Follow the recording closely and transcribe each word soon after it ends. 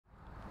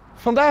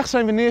Vandaag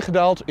zijn we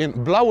neergedaald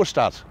in Blauwe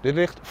Stad. Dit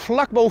ligt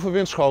vlak boven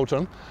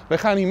Winschoten. Wij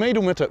gaan hier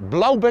meedoen met de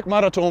Blaauwbek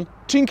marathon,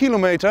 10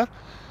 kilometer.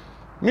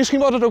 Misschien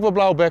wordt het ook wel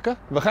Blaauwbekken,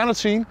 we gaan het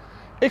zien.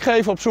 Ik ga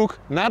even op zoek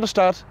naar de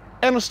start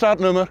en het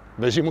startnummer.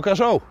 We zien elkaar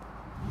zo.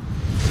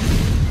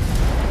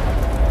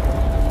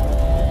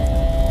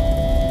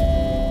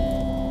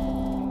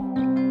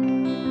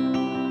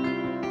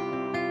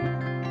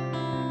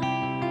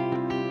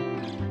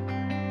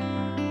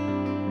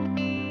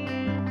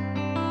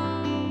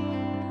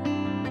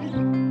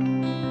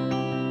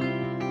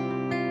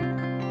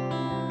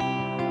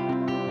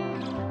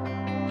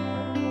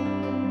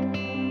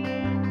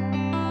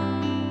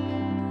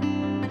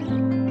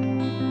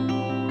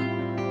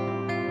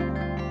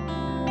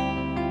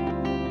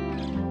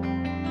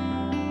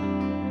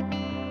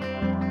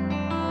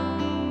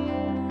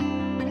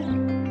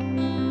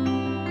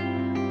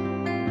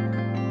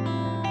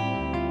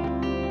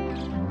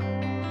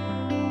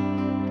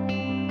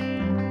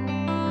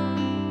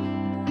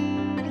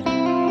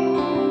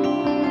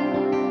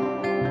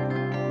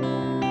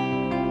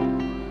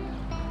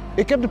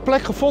 Ik heb de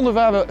plek gevonden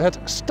waar we het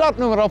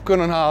startnummer op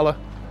kunnen halen.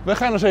 We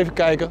gaan eens even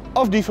kijken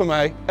of die van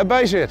mij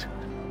erbij zit.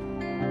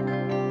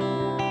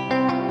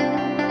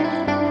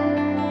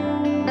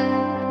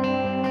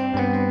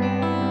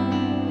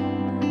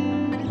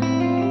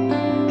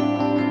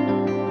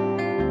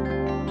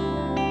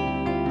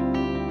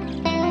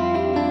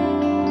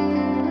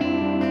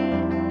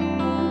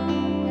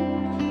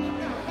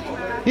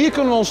 Hier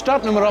kunnen we ons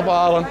startnummer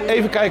ophalen.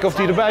 Even kijken of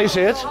die erbij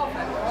zit.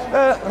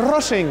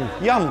 Rossing,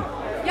 Jan.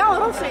 Jan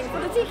Rossing, voor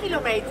de 10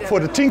 kilometer. Voor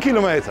de 10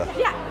 kilometer.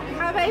 Ja,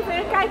 gaan we even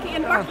kijken in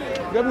het bakje.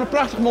 We hebben een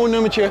prachtig mooi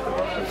nummertje.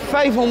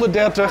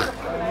 530.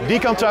 Die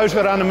kan thuis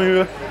weer aan de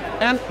muur.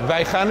 En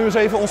wij gaan nu eens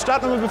even ons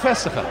startnummer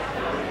bevestigen.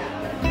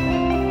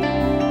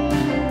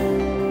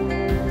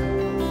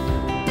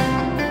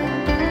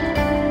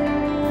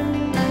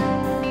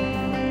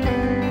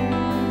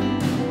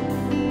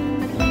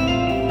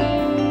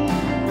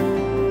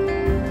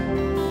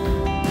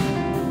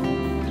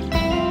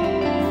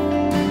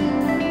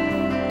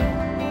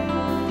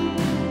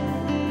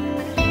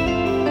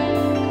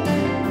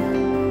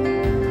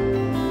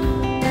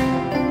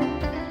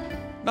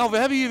 Nou, we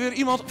hebben hier weer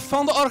iemand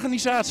van de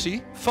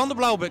organisatie van de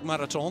Blaauwbek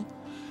marathon.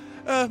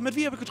 Met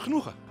wie heb ik het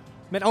genoegen?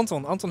 Met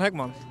Anton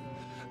Hekman.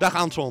 Dag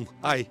Anton,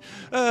 hi.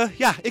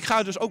 Ja, ik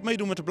ga dus ook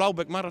meedoen met de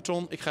Blaauwbek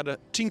marathon. Ik ga de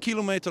 10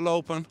 kilometer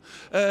lopen.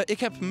 Ik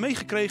heb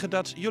meegekregen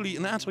dat jullie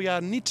een aantal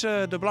jaar niet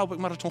de Blaauwbek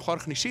marathon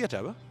georganiseerd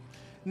hebben.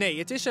 Nee,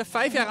 het is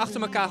 5 jaar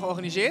achter elkaar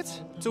georganiseerd.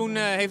 Toen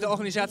heeft de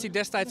organisatie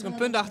destijds er een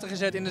punt achter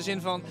gezet in de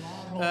zin van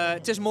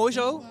het is mooi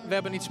zo. We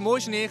hebben iets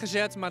moois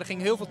neergezet, maar er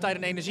ging heel veel tijd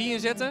en energie in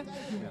zitten.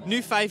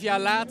 Nu 5 jaar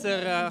later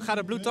gaat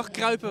het bloed toch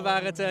kruipen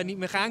waar het niet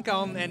meer gaan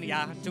kan. En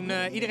ja, toen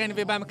iedereen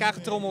weer bij elkaar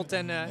getrommeld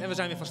en we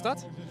zijn weer van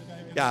start.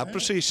 Ja,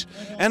 precies.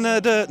 En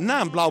de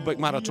naam Blaauwbek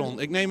marathon,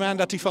 ik neem aan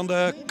dat die van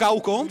de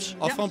kou komt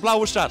of van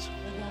Blauwe Stad?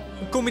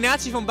 Een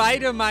combinatie van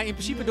beide, maar in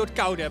principe door het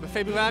koude hebben.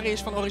 Februari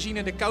is van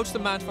origine de koudste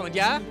maand van het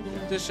jaar.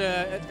 Dus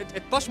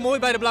het past mooi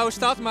bij de Blauwe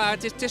Stad, maar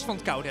het is van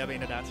het koude hebben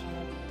inderdaad.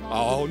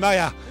 Oh, nou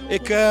ja,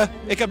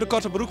 ik heb de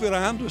korte broek weer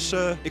aan, dus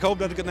ik hoop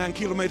dat ik het na een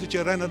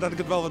kilometertje rennen dat ik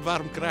het wel wat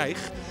warm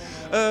krijg.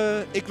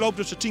 Ik loop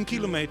dus de 10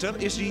 kilometer.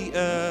 Is die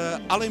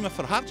alleen maar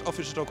verhard of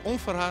is het ook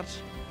onverhard?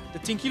 De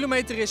 10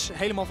 kilometer is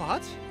helemaal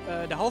verhard.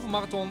 De halve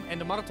marathon en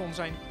de marathon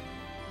zijn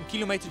een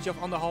kilometertje of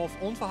anderhalf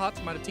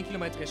onverhard, maar de 10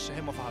 kilometer is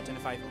helemaal verhard in de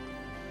 5 ook.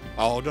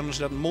 Oh, dan is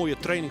dat een mooie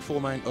training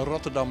voor mijn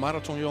Rotterdam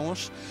marathon,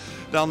 jongens.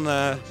 Dan,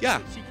 ja.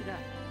 Zie je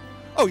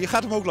daar? Oh, je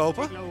gaat hem ook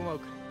lopen? Ik loop hem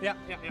ook. Ja.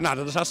 Nou,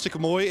 dat is hartstikke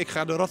mooi. Ik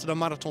ga de Rotterdam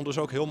marathon dus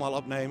ook helemaal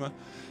opnemen.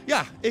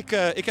 Ja,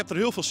 ik heb er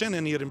heel veel zin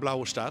in hier in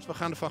Blauwe Stad. We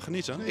gaan ervan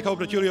genieten. Ik hoop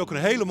dat jullie ook een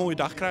hele mooie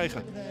dag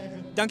krijgen.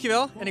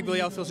 Dankjewel en ik wil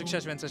jou veel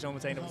succes wensen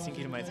zometeen op de 10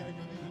 kilometer.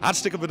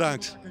 Hartstikke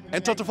bedankt.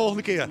 En tot de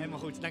volgende keer. Helemaal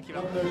goed,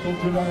 dankjewel.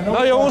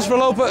 Nou jongens, we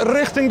lopen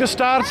richting de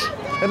start.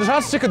 Het is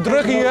hartstikke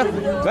druk hier.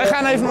 Wij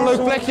gaan even een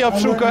leuk plekje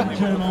opzoeken.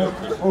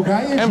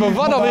 En we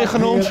worden alweer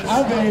genoemd.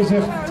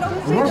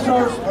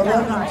 Rosso's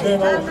Running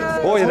Channel.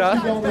 Hoor je dat?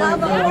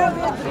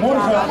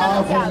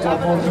 Morgenavond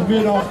of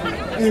morgenmiddag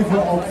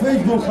even op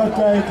Facebook gaan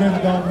kijken.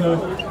 Dan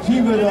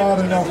zien we daar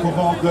in elk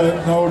geval de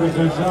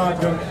nodige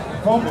zaken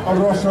van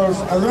Rosso's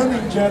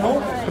Running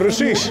Channel.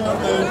 Precies.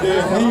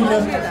 De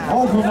hele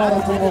halve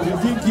marathon of de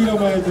 10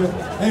 kilometer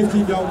heeft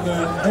hij dan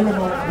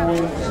helemaal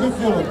mooi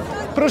gefilmd.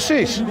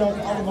 Precies.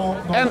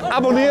 En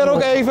abonneer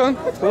ook even,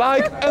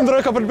 like en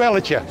druk op het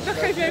belletje. Dan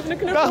geef je even een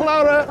knuffel. Dag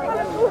Laura.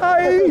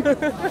 Hoi.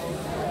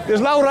 Dit is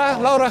Laura.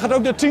 Laura gaat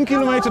ook de 10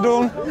 kilometer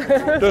doen.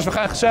 Dus we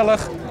gaan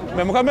gezellig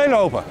met elkaar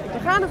meelopen.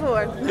 We gaan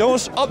ervoor.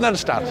 Jongens, op naar de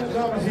start.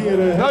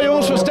 Nou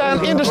jongens, we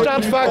staan in de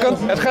startvakken.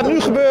 Het gaat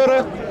nu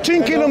gebeuren.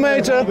 10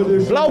 kilometer,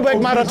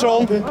 Blaauwbek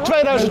marathon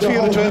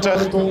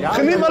 2024.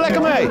 Geniet maar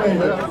lekker mee.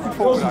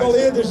 Zoals ik al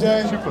eerder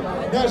zei,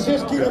 na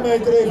 6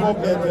 kilometer even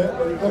opletten.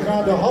 We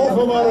gaan de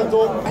halve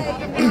marathon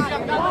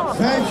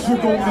 5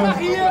 seconden.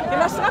 Je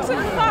laat straks in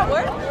de gevaar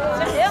hoor.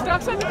 Zeg je?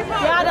 Straks in de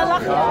gevaar. Ja, dan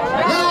lach je.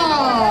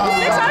 Ja!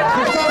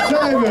 Gestart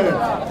zijn we.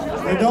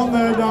 En dan,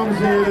 dames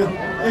en heren,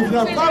 Even een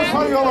applaus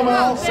van u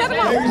allemaal.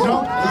 Kijk eens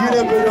aan. Hier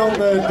hebben we dan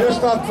de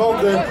start van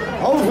de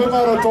halve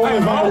marathon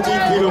en van de 10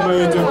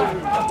 kilometer.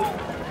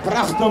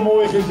 Prachtig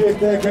mooi gezicht,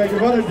 hè. Kijk,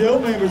 wat een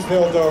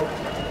deelnemersveld ook.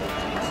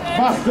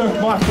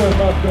 Machtig, machtig,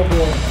 machtig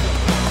mooi.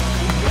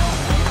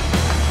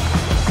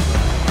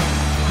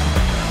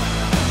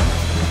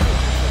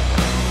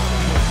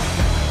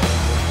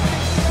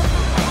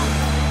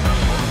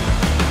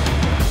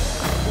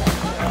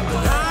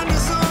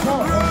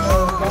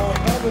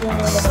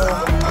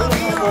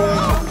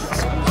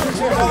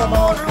 Succes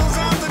allemaal.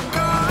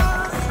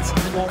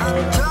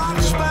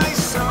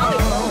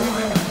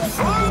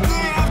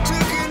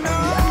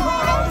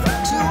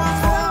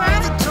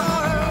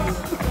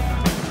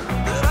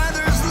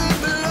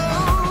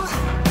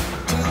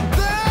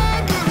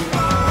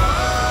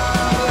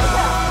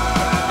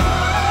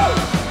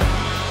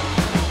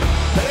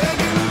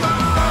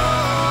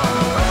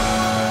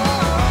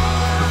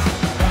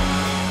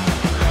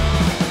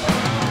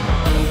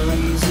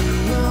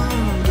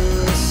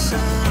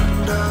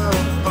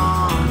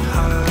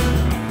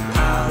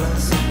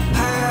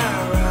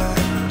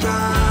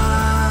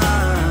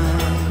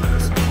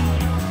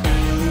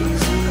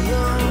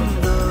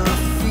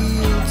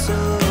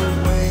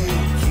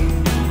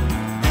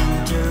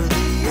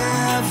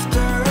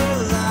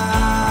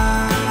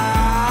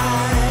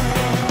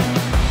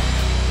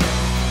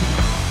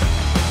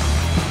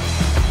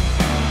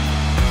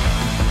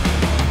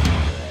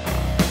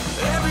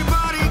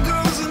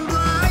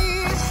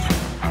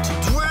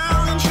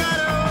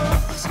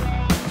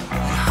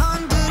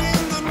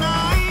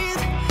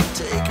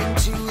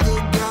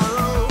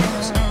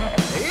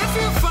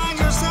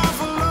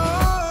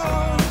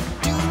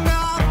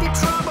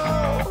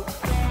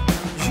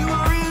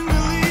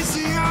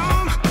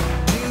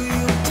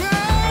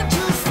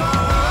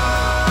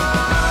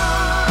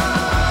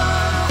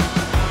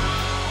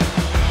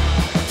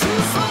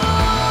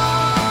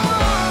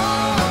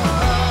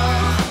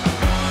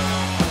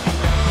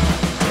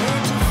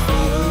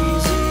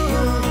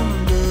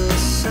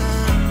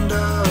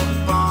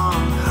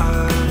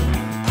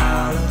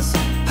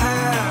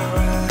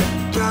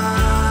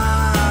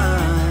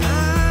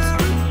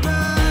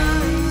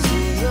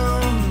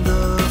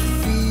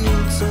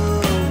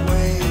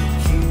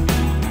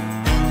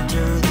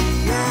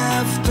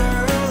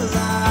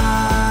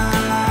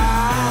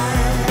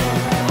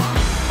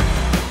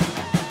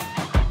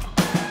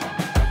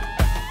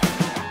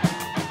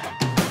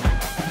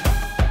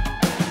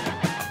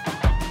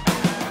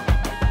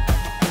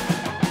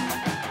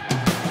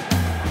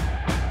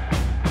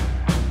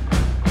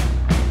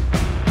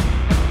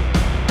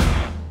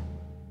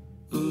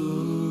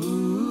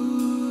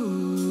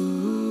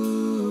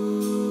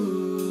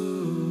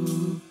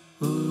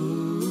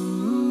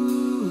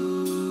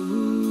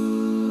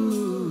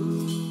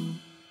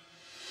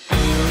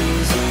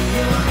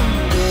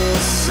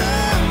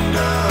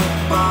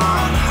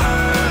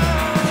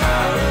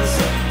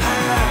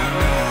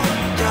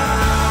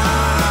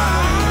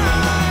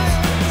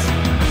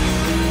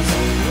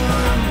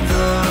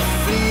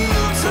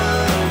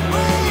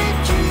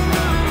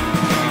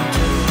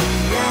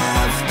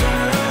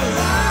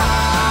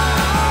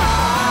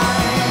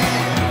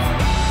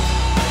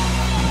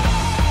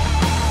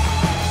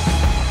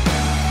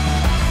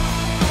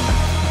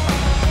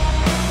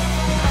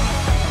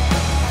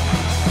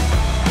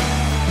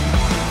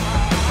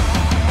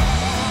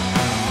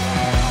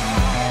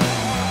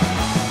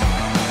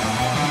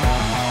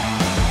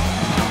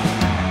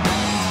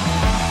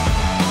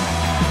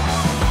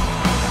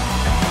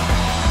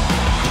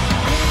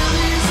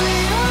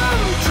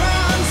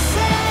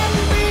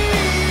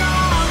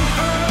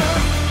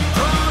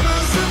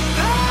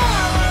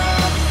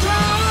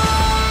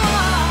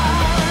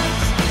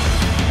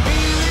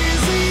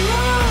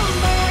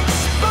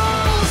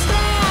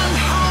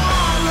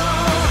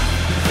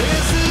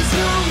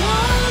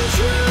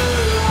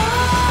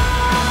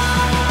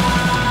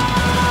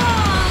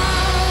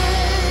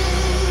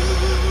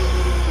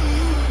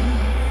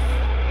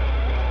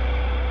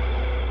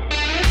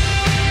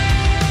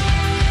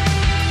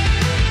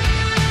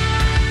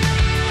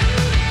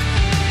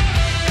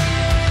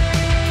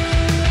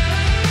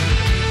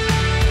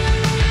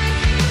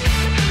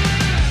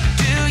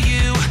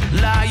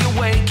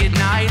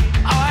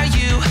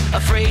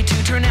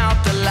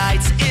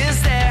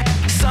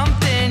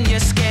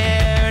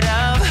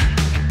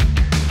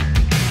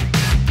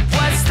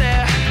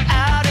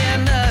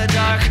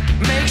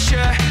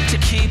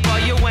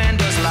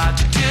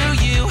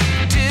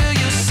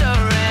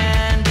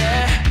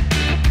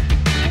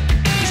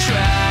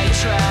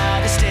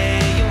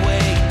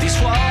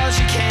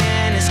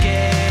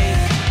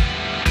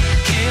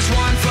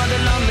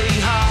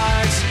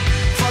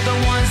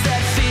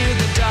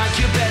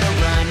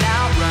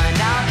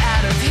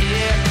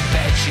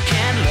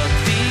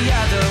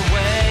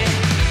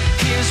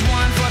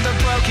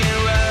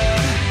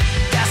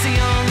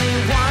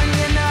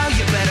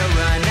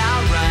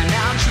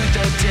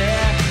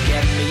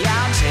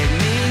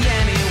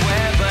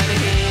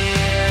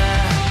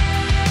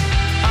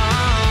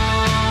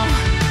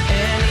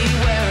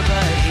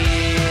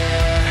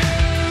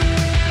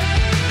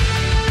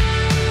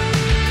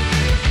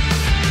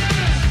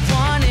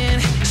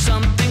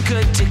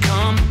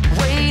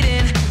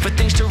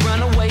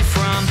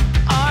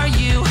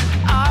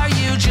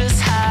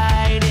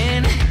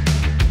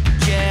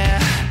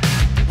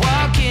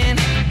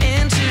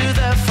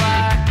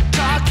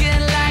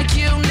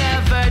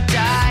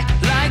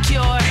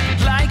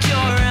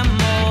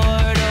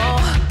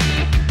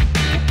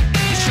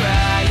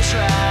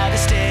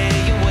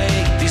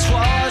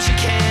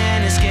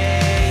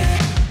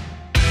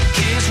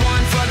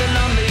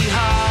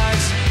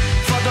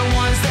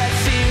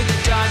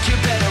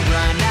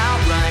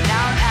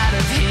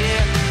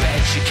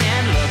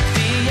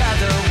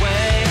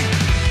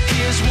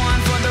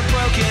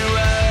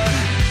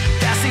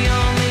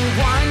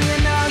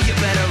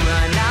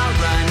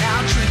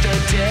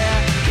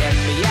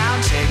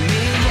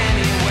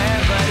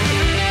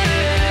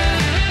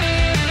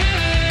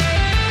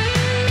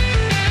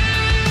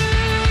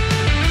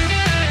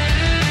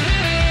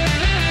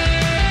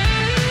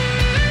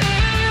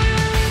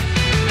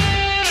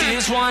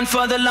 one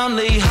for the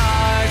lonely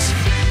hearts,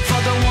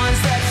 for the ones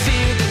that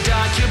fear the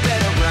dark. You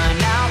better run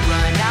out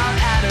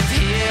of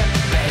here.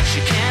 Bet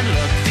you can't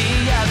look the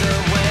other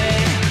way.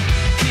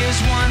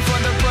 Here's one for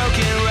the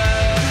broken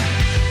road.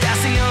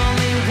 That's the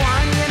only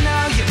one you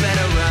know. You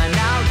better run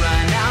out,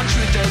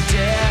 truth or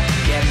dare.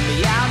 Get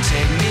me out,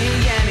 take me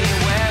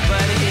anywhere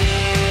but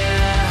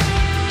here.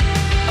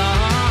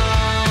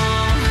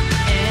 Oh,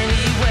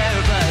 anywhere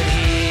but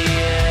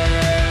here.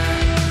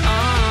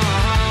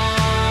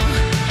 Oh,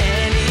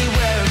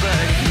 anywhere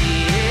but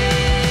here.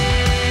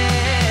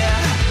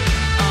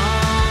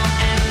 Oh,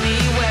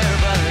 anywhere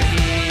but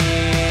here.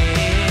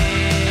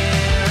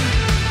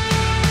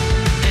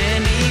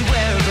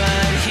 Anywhere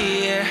but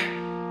here.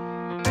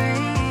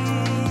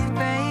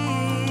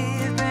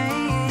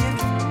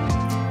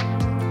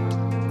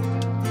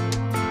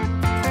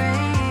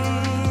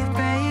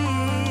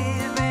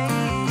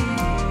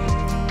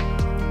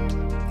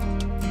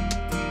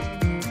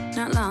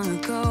 Not long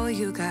ago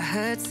you got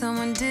hurt,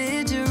 someone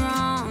did you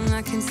wrong.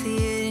 I can see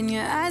it in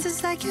your eyes,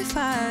 it's like your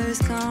fire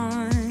is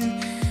gone.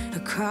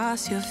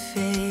 Across your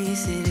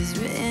face, it is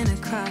written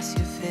across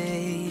your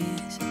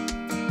face.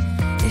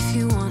 If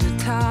you wanna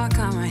talk,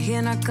 I'm right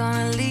here, not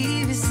gonna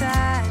leave your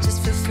side.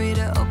 Just feel free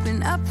to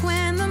open up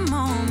when the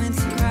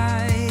moment's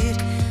right.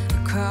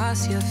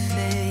 Across your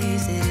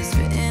face, it is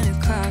written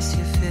across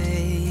your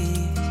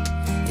face.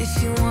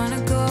 If you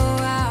wanna go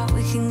out,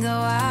 we can go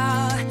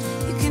out.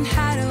 You can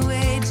hide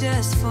away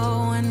just for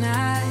one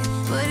night.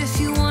 But if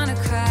you wanna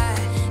cry,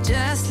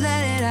 just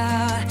let it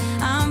out.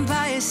 I'm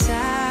by your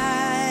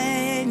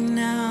side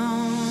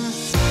now.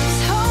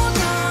 Just hold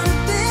on a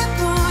bit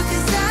more,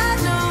 'cause I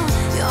know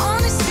you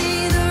only see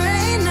the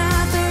rain,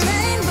 not the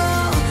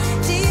rainbow.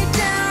 Deep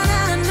down,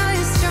 I know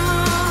you're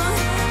strong.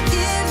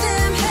 Give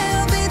them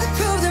hell, baby,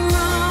 prove them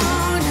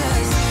wrong.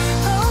 Just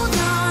hold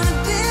on a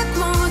bit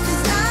more,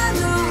 'cause I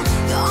know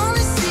you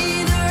only see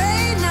the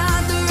rain,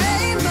 not the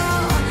rainbow.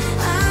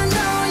 I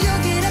know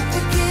you'll get up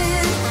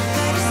again.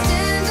 Better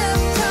stand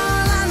up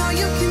tall, I know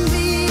you can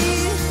be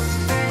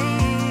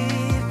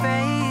brave,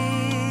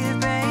 brave,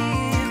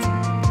 brave.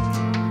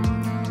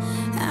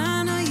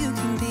 I know you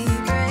can be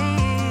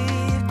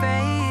brave,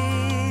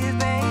 brave,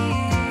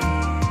 brave.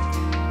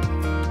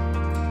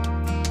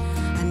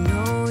 I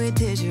know it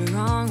did you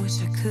wrong, wish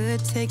I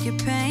could take your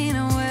pain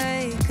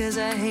away. 'Cause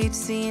I hate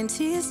seeing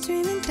tears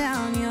streaming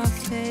down your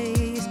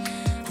face.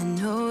 I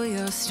know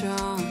you're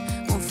strong,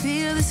 won't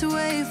feel this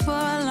way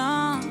for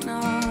long, no.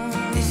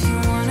 If you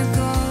wanna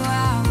go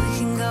out, we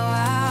can go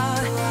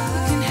out.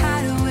 You can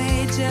hide away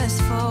just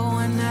for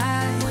one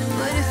night.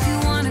 But if you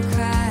wanna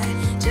cry,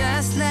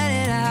 just let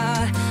it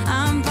out.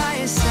 I'm by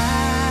your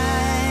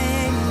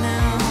side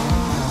now.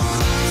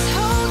 Just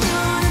hold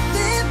on a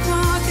bit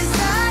more, 'cause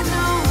I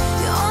know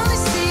you only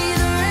see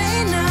the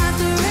rain, not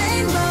the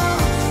rainbow.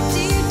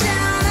 Deep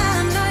down, I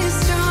know you're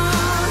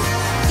strong.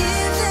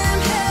 Give them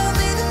hell,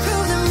 baby,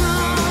 prove them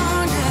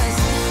wrong. Just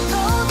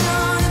hold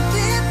on a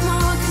bit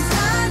more, 'cause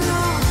I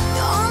know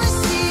you only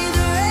see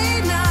the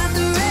rain, not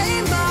the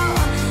rainbow.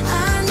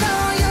 I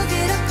know you'll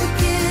get up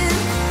again.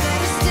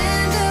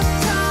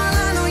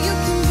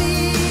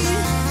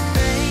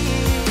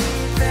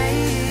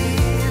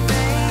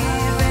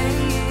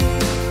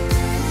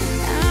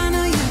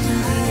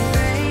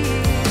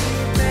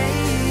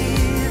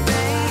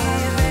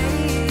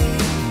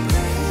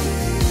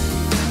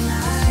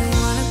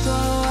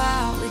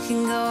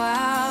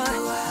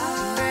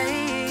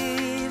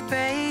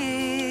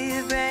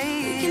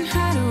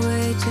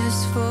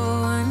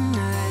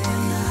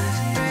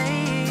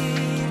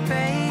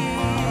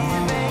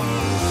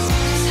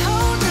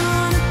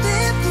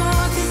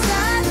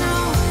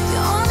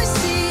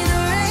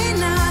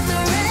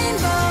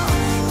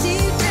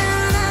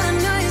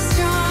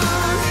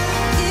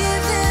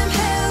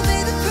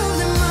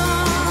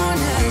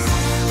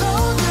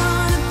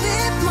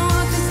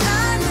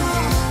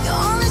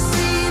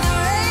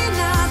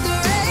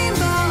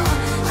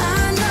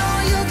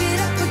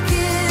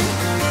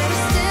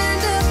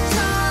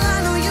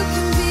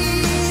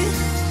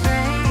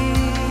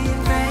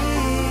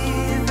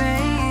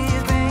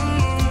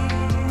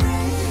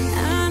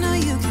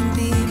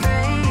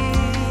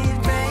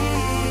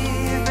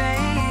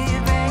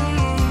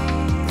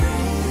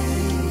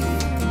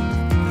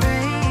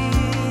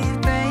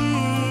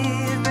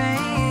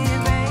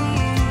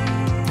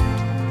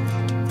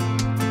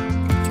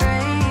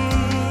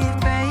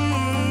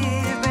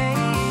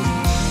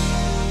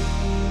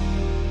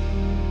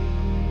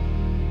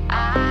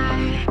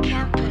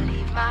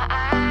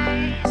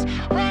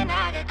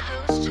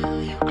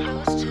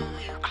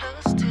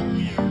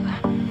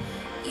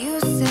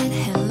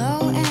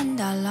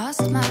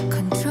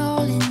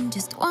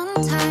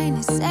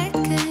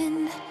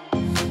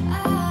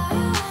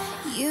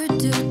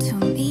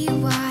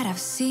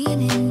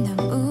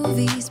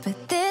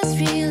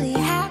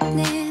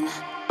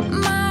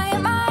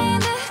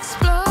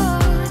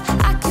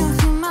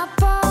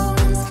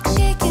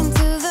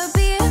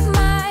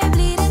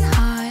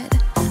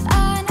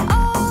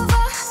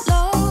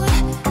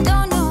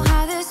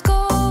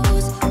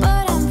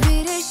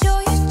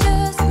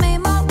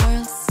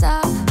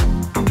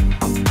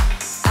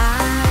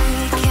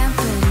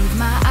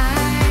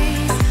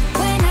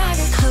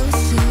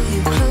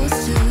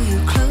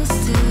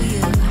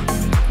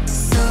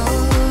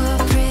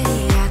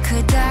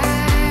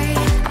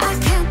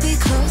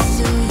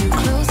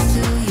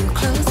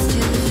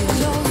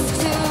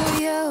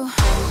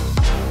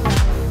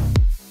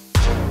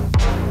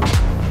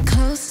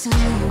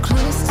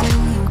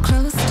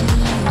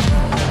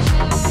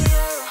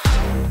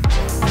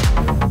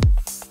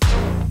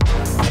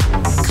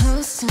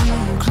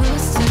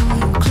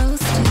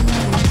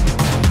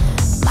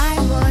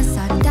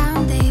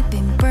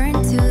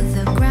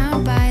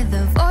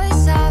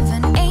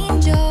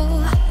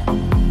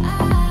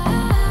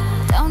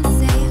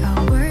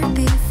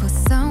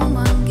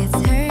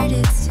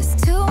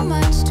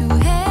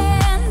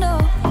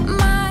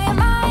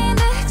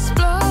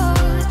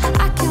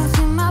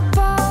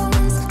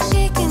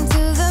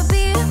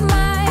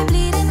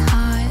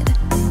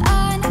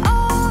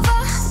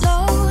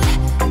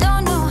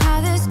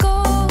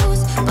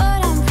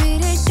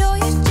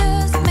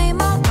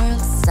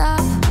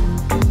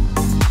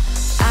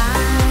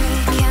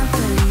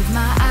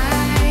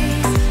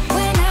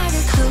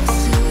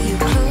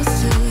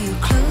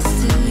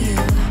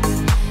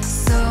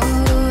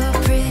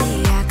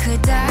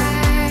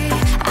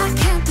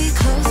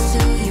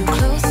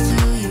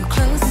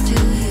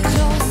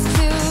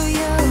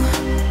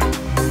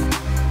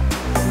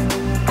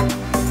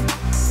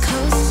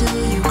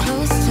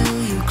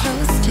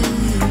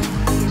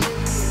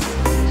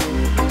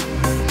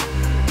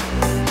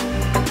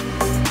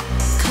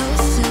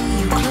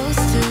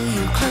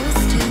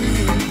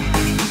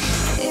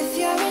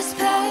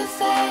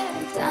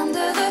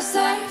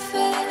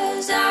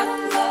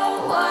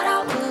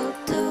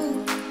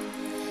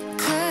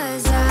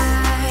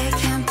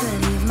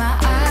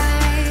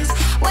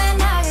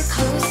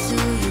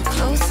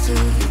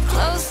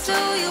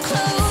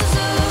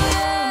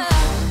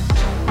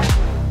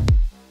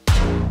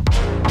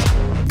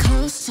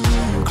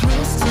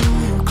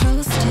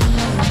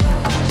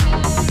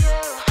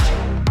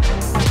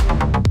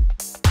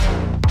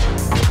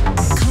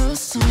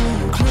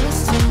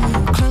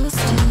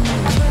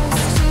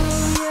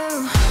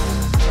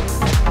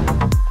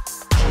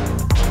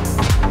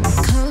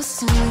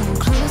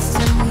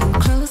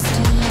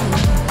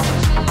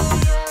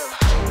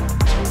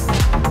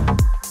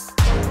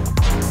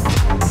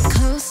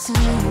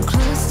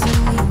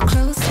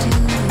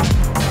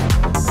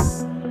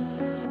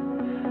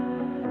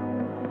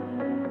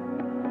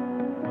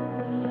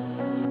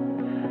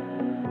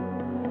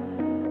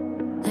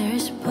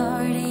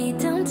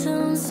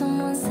 downtown,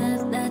 someone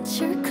said that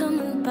you're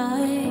coming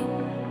by.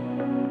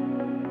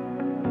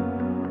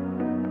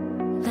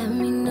 Let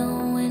me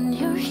know when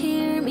you're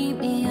here, meet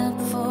me up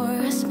for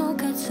a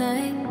smoke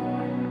outside.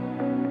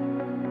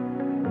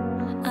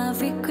 I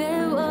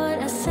regret what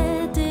I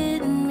said,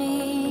 didn't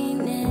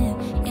mean it.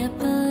 Yeah,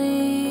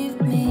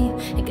 believe me,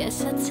 I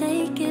guess I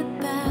take it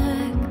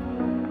back.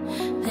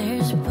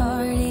 There's a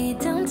party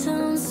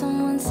downtown,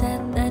 someone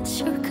said that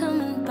you're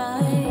coming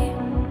by.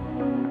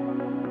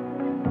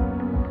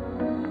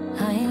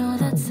 I know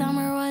that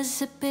summer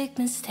was a big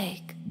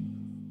mistake.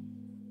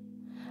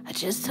 I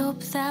just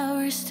hope that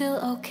we're still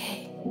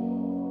okay.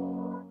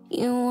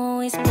 You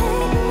always pick me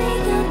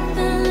up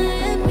and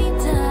let me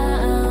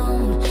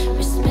down.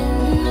 We're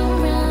spinning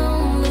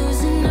around,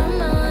 losing our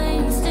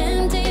minds.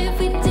 Damned if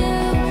we do,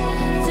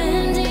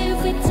 damned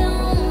if we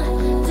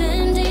don't,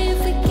 damned if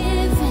we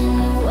give in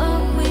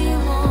what we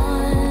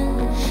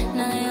want.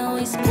 And I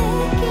always pick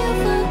you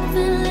up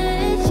and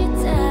let you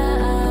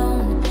down.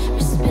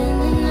 We're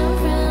spinning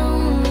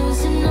around,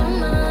 losing our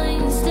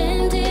minds.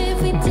 Damned if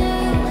we do,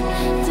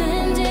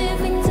 damned if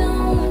we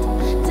don't,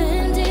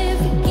 damned if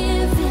we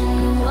give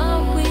in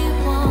what we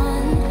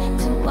want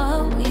to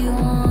what we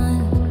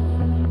want.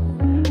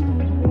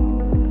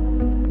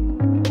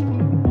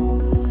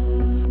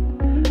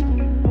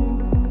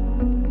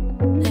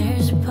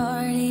 There's a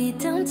party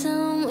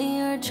downtown, we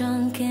are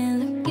drunk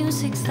and the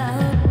music's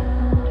loud.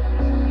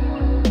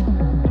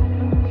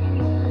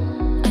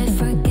 I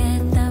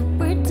forget that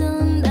we're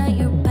done, that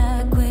you're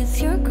back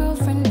with your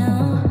girlfriend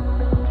now.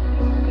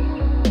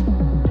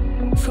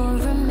 For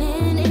a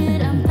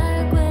minute, I'm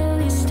back where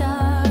we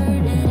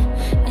started,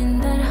 in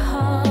that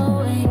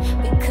hallway.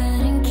 We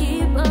couldn't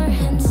keep our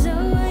hands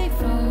away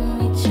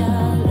from each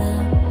other.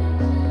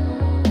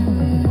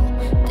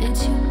 Did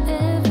you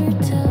ever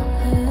tell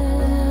her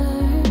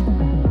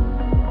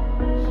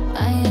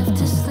I have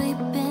to sleep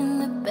in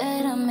the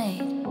bed I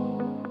made?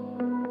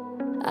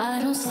 I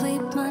don't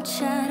sleep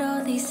much at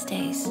all these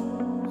days,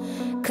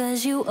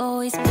 'cause you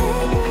always pick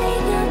me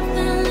up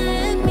and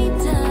let me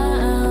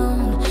down.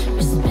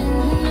 We're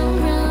spinning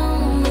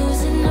around,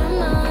 losing our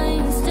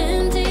minds.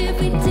 Damned if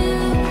we do,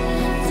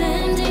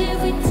 damned if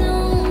we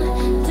don't,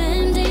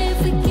 damned if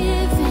we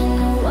give in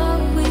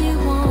what we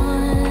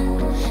want.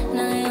 And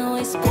I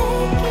always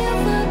pick you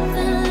up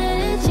and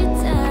let you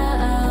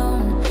down.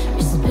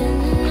 We're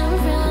spinning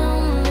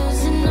around,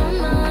 losing our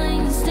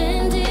minds.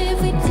 Damned if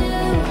we do,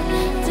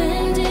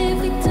 damned if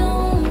we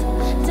don't,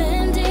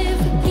 damned if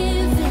we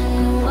give in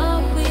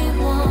what we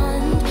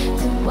want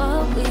to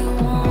what we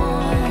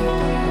want,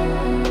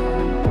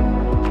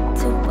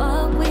 to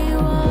what we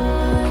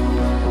want,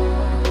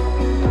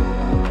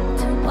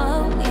 to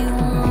what we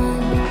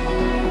want.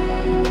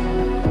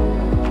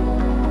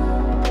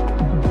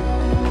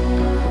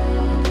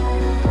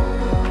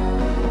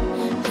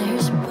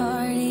 There's a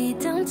party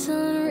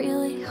downtown, I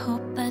really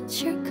hope that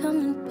you're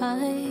coming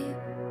by.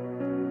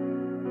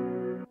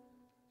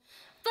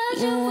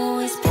 You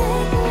always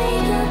pick me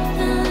up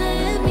and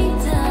let me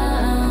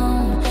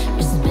down.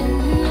 We're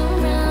spinning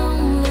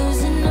around,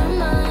 losing our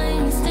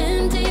minds.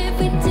 Damned if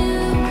we do,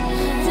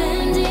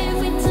 damned if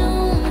we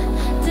don't,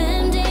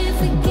 damned if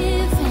we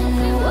give in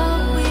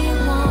what we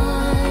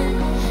want.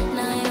 And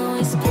I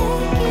always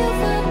pick you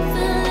up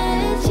and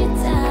let you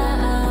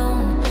down.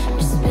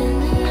 We're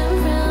spinning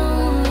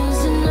around,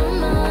 losing our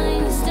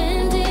minds.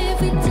 Damned if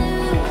we do,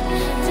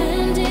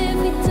 damned if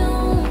we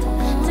don't,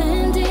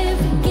 damned if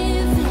we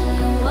give in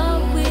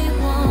what we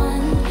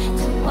want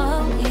to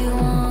what we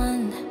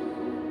want.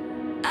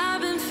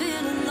 I've been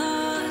feeling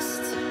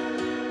lost.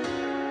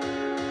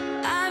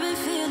 I've been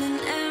feeling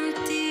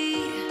empty.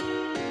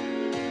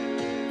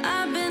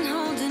 I've been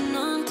holding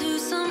on to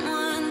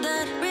someone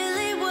that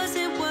really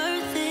wasn't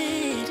worth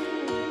it.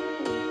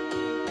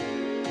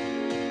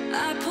 I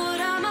put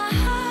out my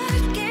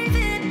heart, gave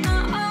it my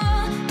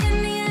all. In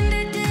the end,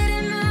 it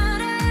didn't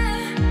matter.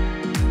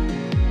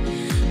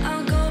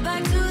 I'll go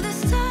back to the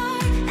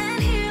start and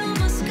heal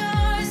my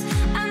scars.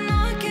 I know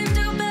I can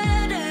do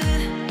better.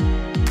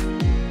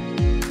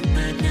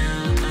 But now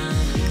I'm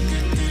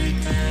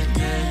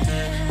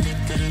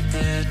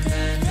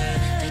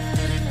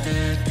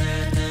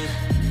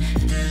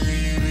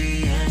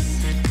delirious.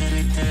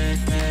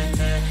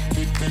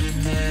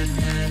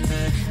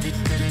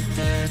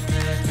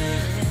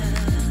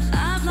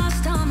 I've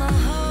lost all my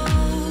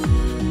hope.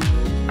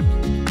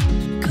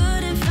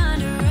 Couldn't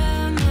find a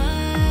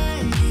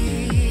remedy.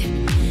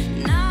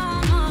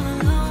 Now I'm all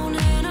alone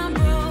and I'm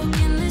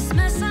broken. This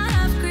mess I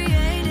have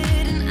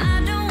created, and I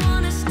don't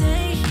wanna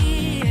stay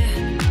here.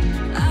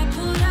 I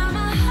put out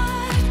my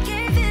heart,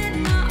 gave it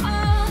my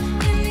all.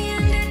 In the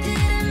end, it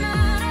didn't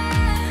matter.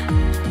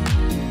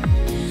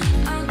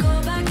 I'll go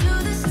back to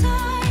the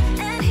start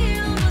and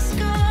heal my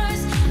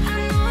scars. I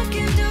know I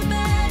can do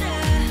better.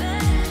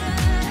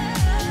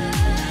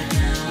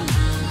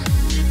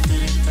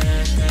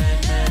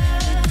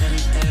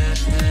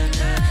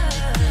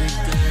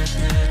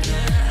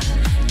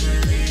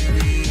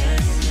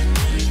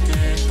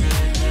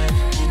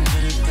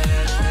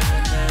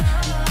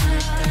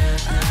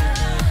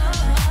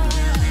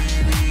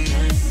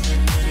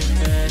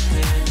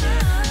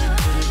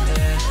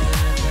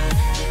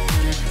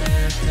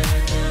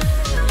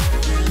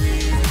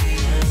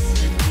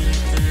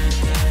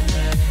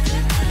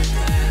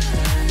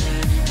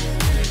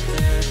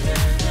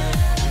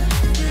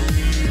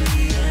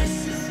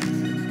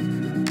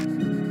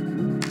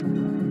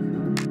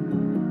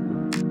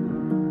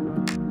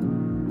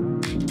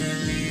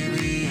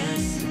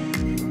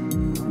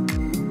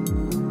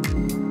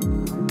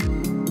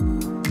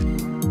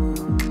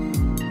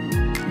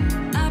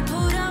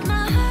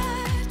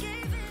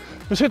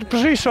 We zitten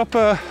precies op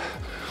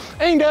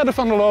 1/3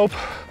 van de loop.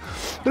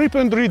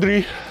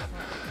 3,33.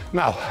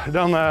 Nou,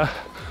 dan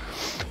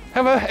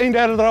hebben we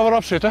 1/3 er alweer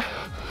op zitten.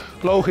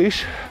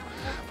 Logisch.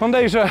 Van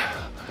deze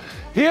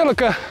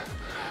heerlijke,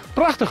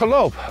 prachtige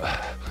loop.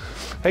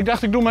 Ik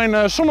dacht, ik doe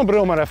mijn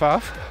zonnebril maar even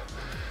af.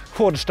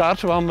 Voor de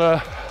start, want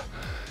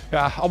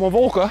ja, allemaal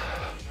wolken.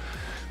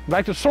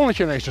 Blijkt het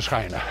zonnetje ineens te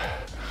schijnen.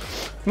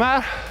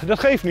 Maar dat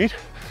geeft niet.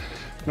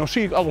 Nou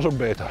zie ik alles ook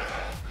beter.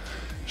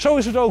 Zo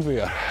is het ook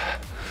weer.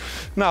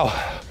 Nou,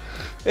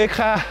 ik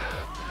ga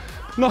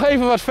nog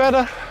even wat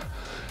verder.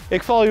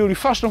 Ik val jullie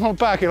vast nog wel een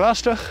paar keer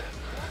lastig.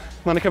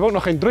 Want ik heb ook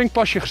nog geen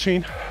drinkpasje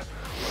gezien.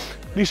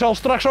 Die zal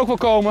straks ook wel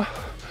komen.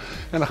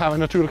 En daar gaan we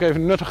natuurlijk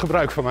even nuttig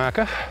gebruik van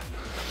maken.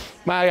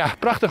 Maar ja,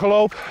 prachtige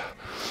loop.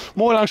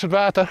 Mooi langs het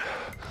water.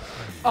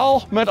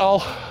 Al met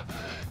al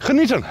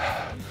genieten.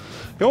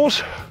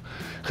 Jongens,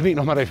 geniet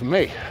nog maar even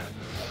mee.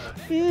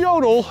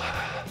 Jodel!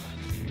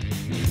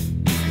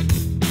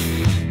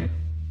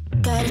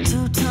 Got a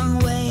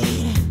two-tongue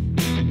weight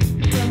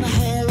from my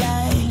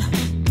hairline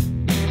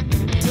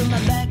to my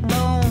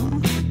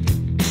backbone,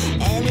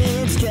 and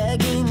it's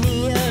dragging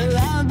me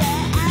around, but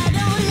I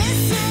don't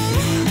listen.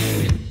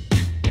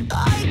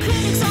 All your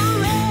critics on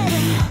red,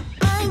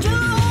 mind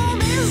your own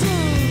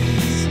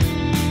business.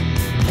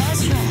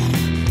 That's right.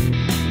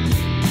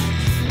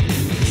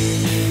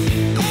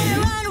 Better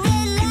run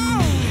red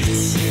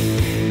lights.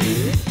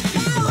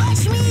 Now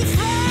watch me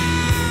fly.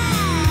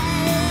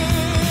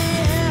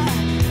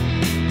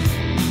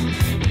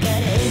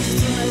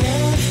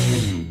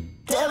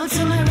 Devil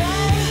to my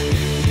right,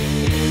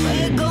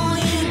 we're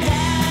going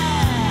down.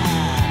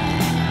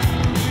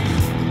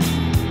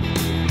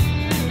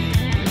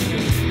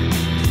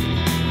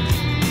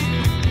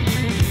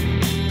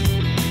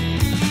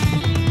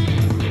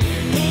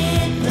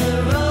 Hit the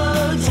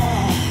road,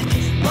 Jack,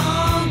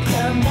 won't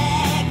come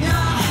back, no,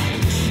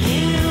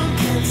 you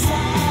can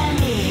tie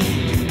me.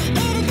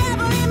 Made a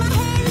devil in my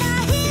head, now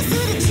here's to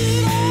the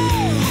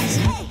cheaters.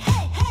 Hey,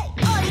 hey, hey,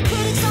 all the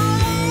critics on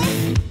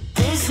red,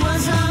 this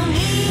one's on me.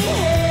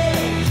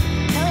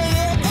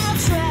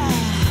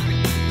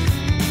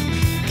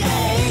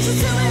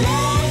 To my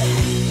left,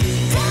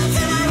 down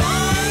to my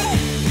right,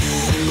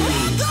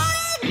 we're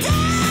going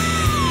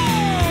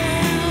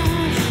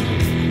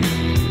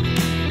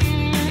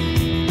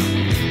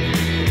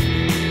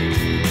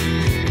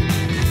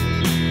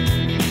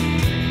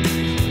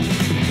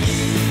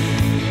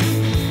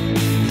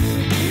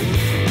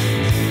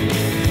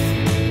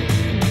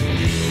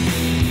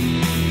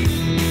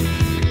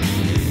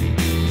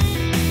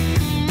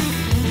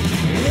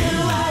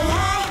little white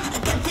light, I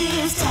got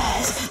these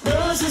ties,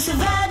 those who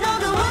survive know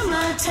the one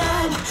more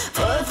time,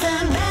 forth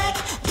and back,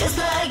 just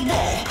like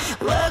that.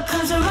 What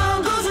comes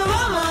around goes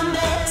around, my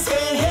man.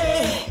 Say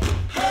hey,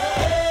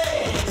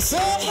 hey,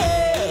 say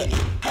hey,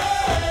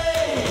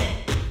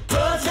 hey,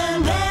 forth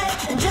and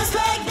back, and just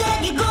like that,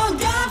 you're going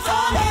down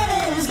for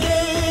heaven's gate.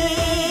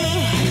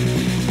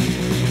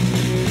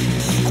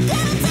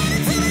 Down to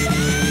my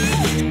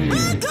right,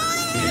 we're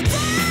going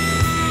down.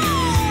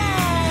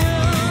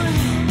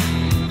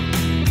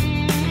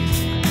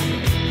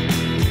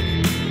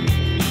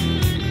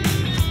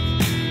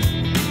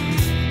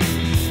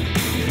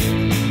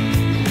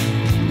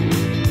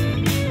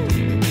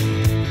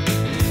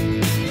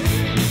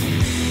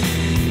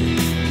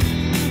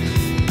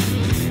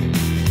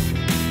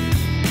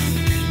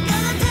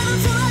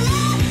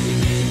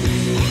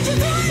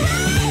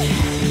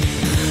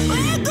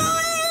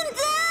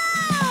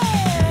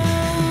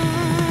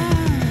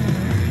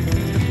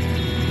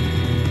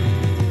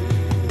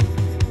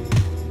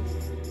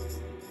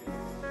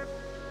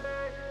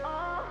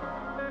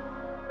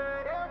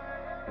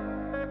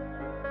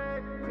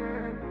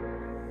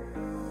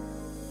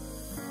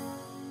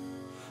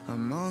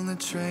 I'm on the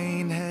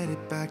train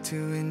headed back to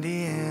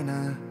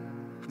Indiana.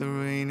 The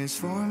rain is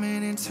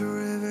forming into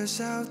rivers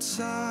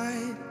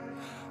outside,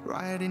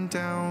 writing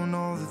down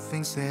all the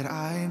things that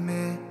I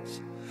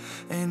miss,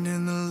 and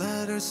in the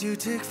letters you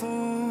take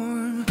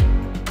form.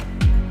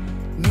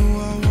 No,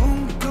 I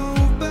won't go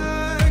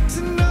back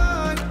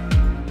tonight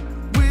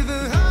with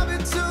the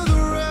habits of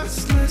the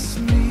restless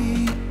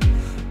me.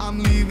 I'm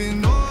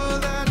leaving all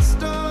that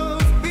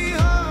stuff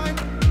behind.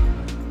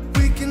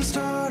 We can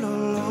start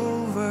all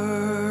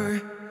over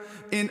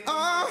in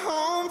our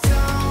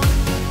hometown,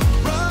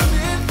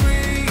 running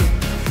free.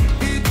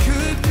 It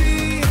could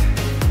be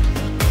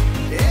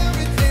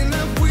everything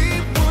that we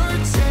were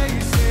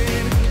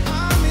chasing.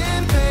 I'm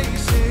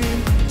impatient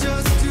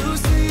just to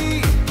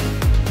see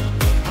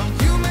how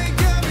you make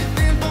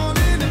everything fall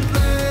into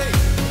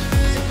place.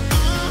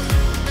 How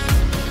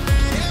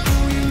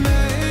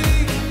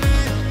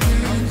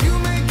you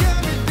make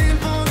everything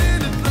fall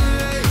into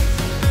place.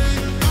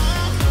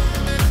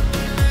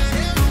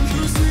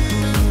 You see,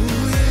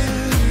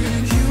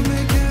 you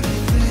make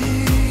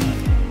everything.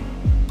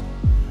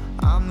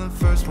 I'm the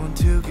first one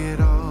to get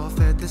off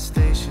at the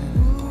station.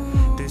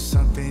 There's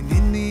something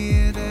in the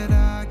air that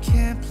I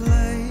can't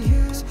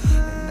place.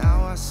 And now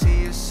I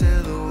see a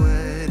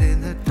silhouette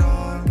in the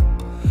dark.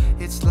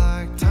 It's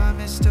like time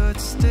has stood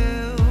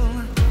still.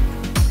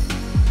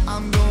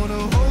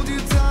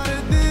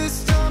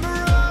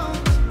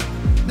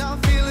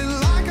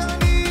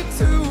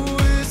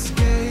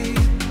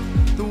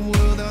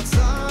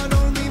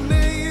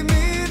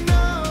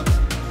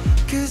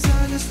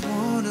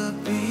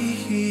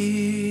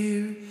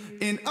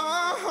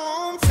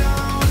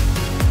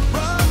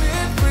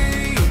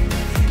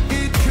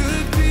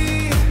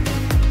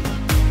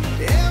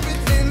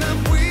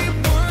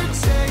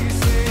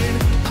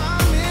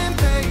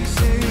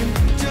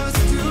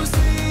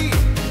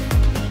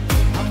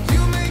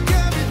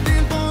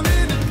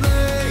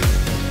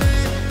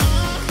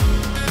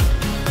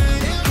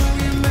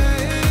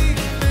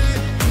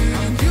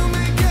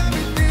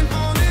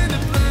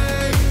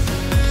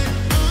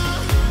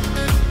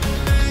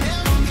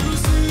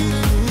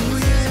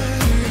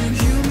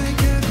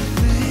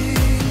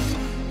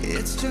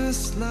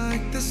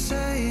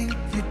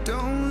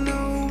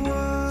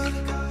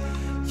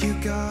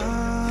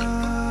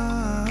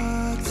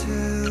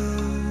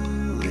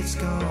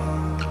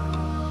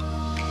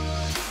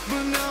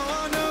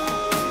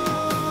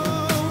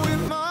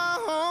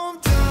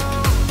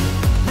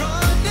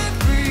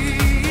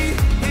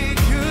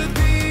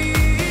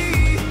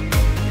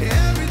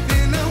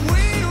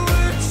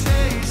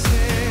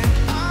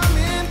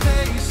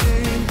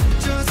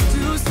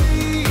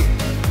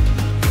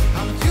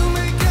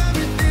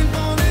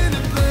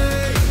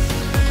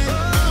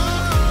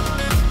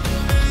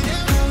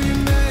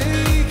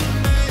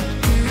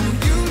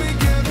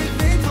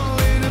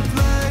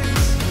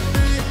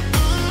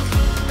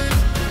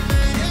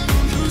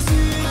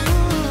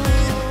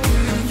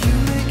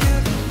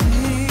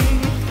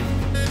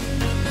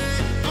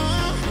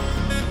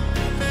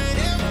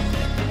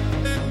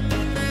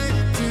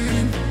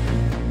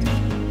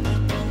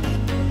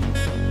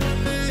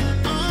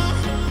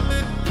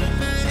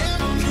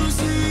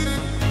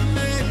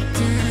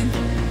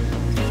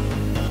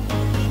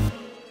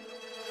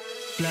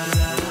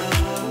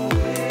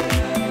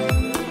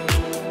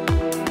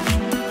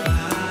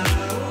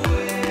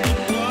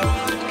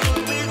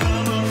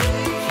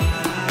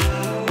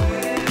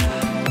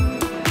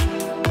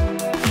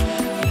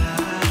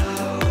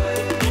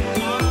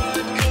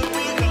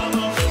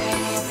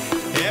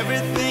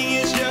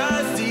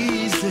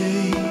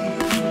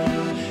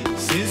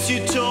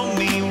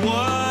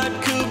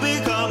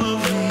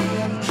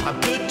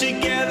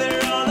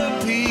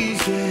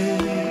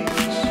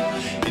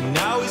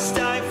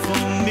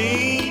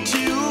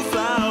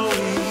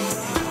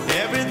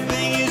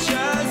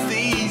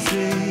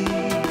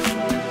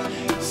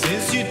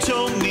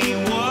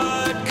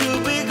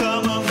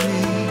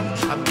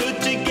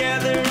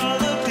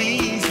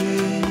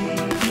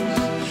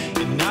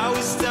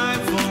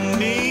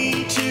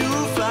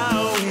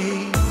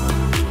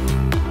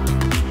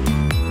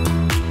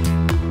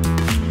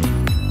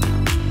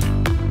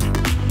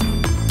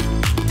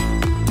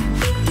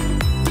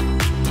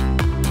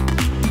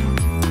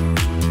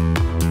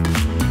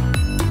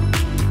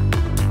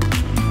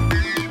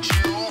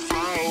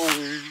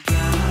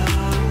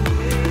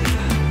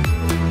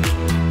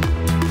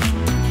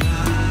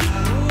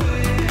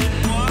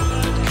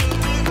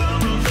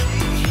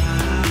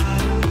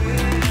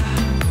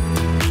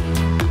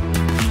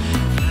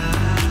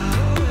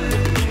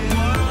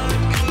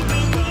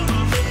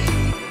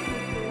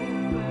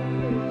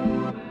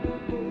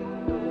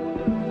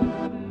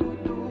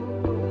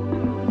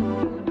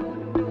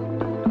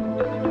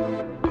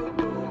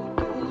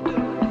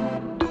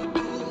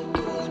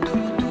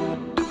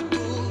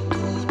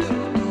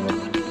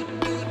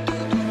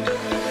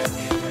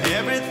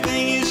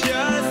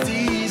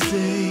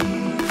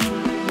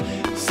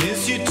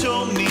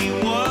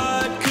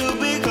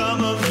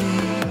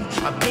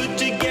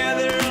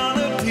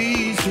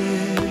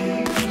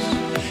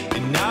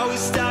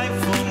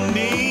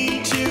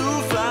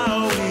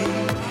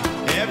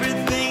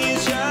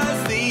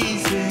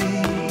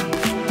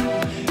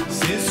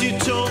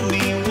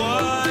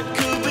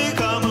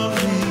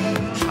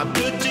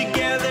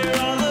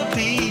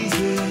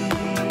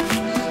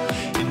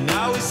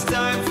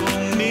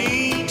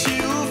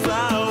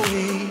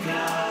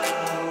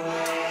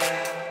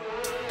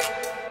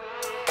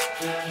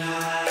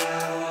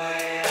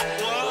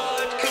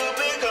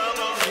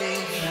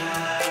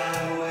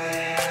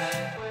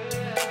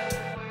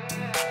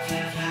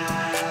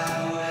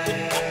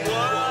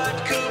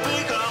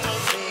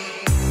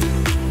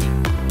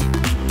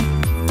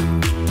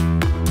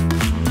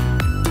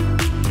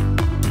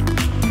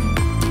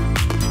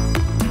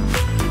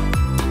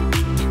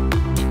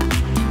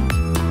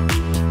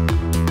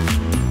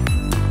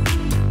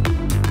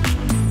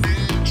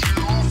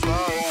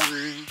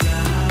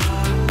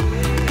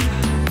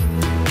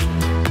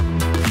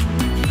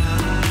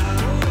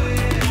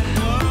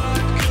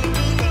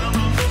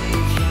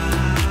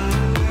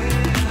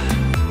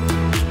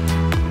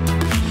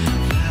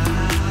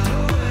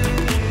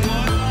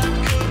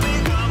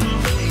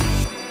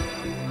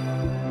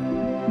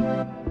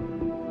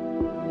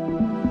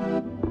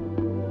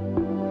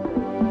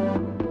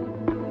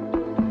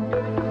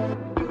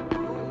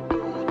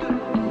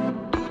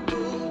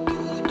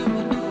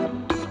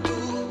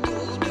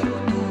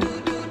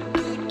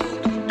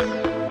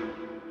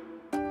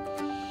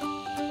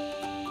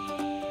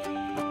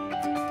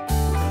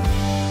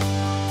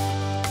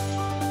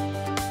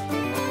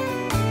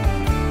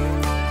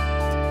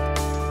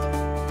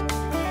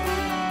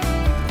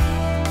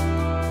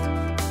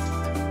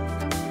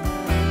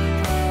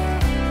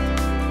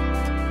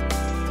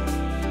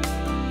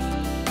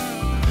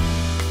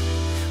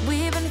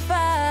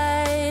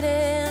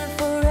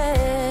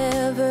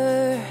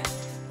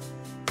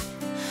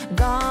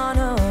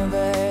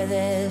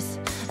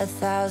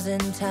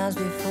 1,000 times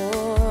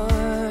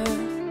before.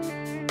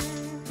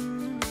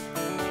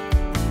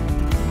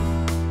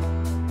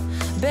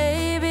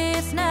 Baby,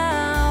 it's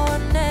now or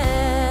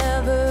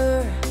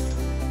never.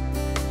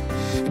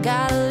 I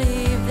gotta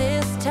leave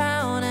this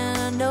town and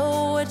I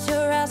know what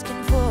you're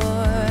asking for.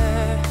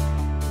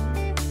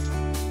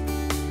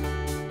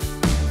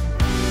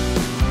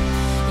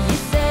 You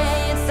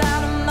say it's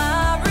out of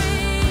my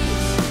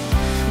reach,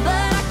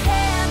 but I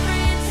can't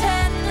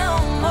pretend no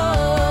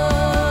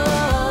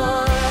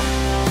more.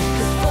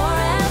 'Cause for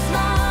as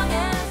long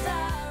as I...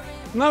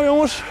 Nou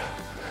jongens,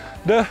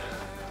 de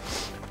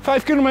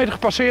 5 kilometer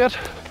gepasseerd.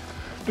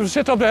 Dus we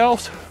zitten op de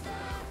helft.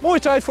 Mooie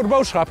tijd voor de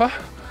boodschappen.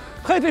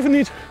 Vergeet even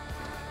niet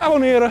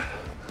abonneren,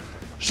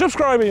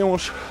 subscriben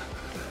jongens,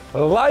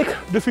 like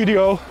de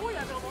video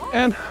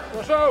en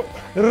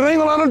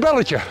ringel aan het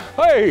belletje.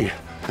 Hey!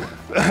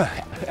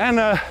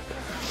 En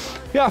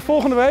ja,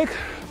 volgende week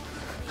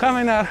gaan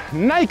wij naar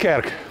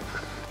Nijkerk,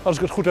 als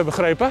ik het goed heb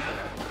begrepen.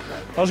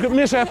 Als ik het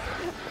mis heb,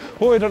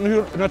 hoor je dat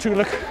nu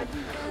natuurlijk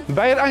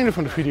bij het einde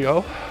van de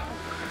video.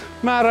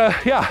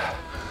 Maar ja,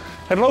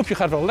 het loopje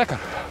gaat wel lekker.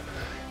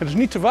 Het is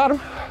niet te warm,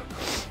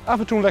 af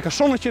en toe een lekker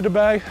zonnetje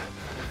erbij.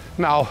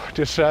 Nou, het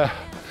is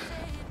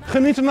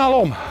genieten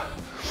alom.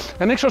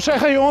 En ik zou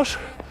zeggen jongens,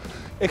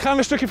 ik ga weer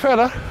een stukje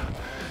verder.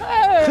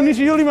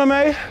 Genieten jullie maar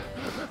mee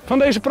van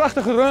deze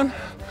prachtige run.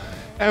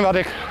 En wat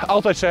ik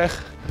altijd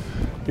zeg,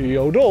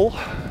 jodel.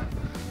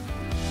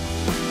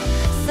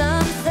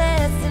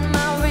 Sunsets in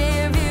my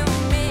rearview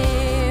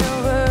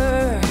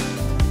mirror,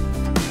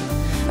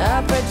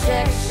 a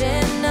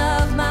projection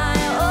of my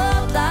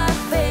old life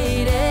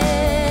faded.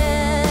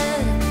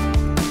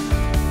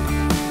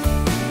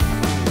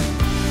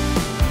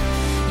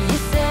 You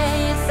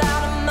say it's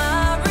out of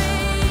my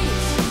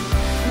reach,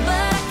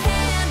 but I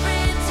can't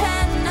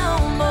pretend no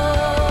more.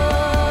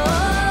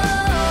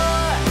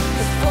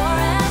 'Cause for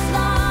as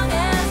long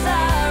as I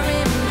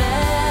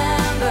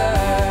remember,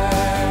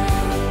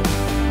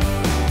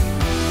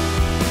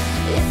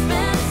 it's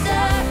been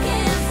stuck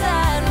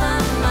inside my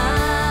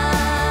mind.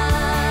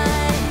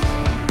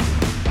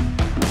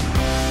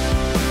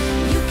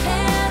 You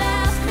can't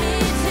ask me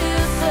to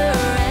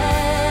surrender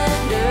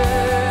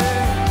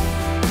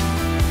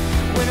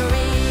when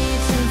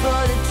reaching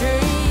for the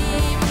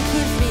dream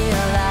keeps me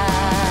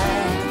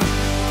alive.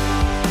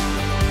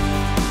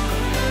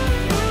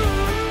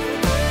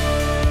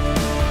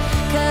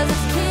 'Cause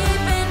it's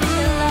keeping me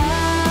alive.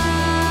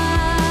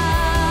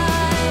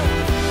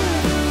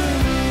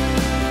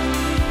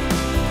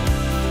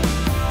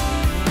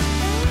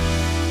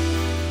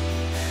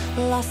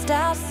 Lost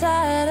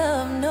outside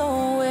of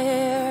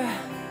nowhere,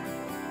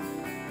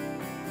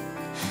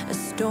 a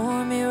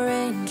stormy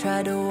rain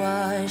tried to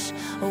wash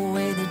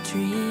away the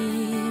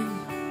dream.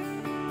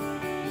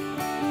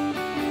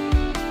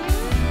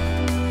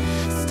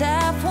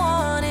 Step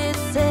one, it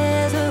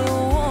says a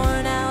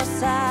worn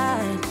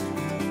outside,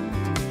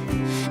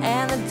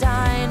 and the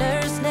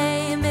diner's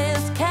name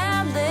is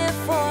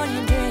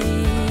California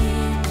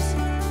Dreams.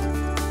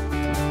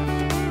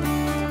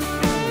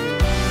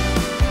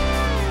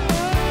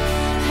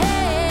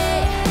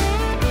 Hey,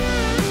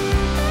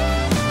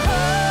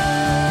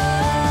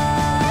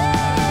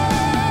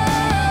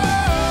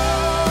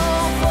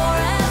 for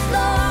as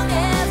long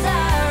as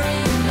I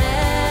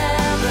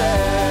remember,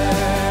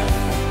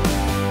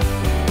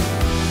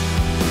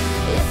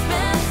 it's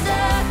been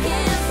stuck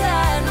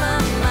inside my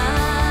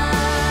mind.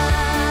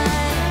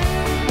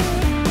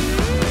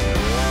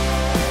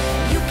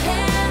 You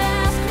can't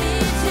ask me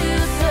to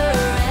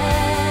surrender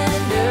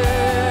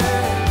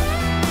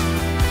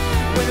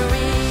when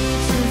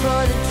reaching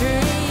for the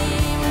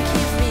dream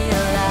keeps me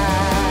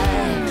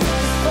alive.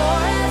 For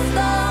as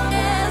long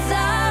as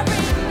I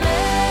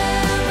remember,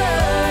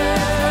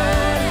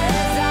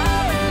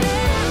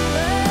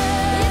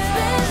 it's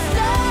been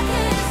stuck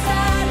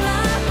inside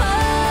my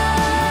mind.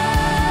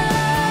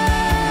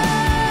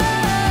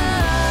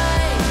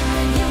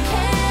 You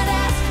can't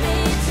ask me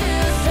to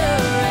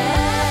surrender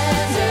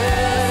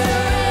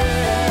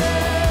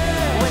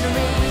when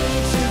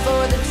reaching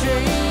for the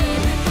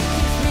dream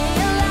keeps me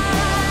alive.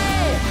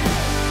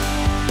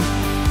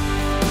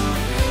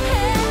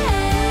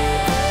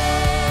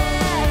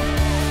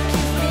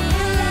 Keeps me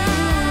alive.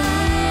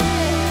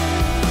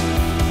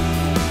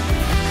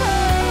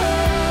 For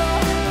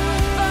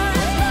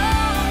as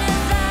long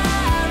as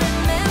I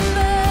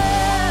remember.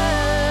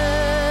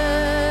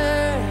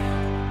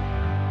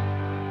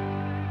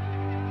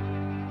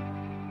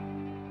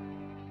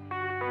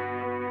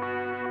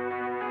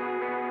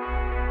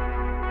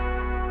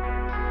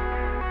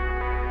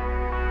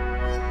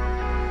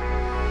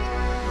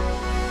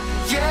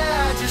 Yeah,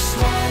 I just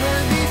wanna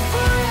be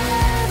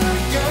forever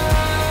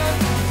young.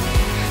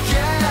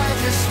 Yeah, I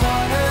just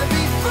wanna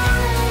be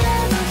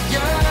forever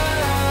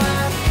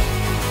young.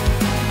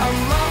 I'm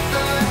off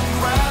the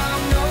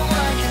ground, no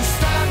one can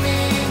stop me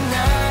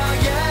now.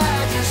 Yeah,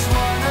 I just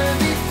wanna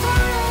be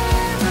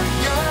forever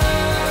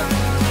young.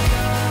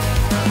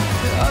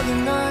 The other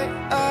night,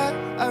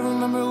 I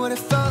remember what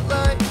it felt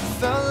like.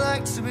 Felt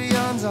like to be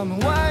on time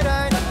and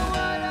wide-eyed.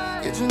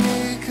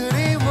 예전에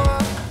그리워.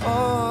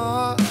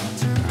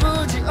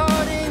 줄부지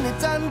어린 내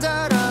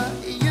단달아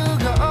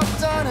이유가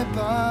없던 내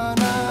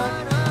바나.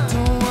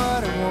 Don't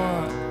what I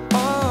want.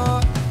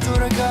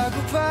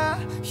 돌아가고파.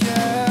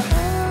 Yeah,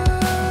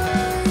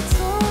 I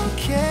don't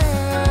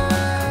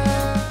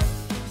care.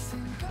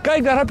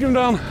 Kijk, daar heb je hem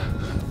dan.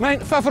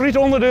 Mijn favoriete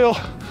onderdeel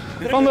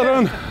van de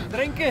run.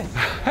 Drinken.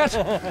 Het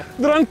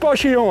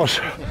drankpasje,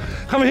 jongens.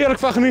 Gaan we heerlijk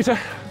van genieten.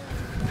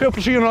 Veel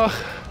plezier nog.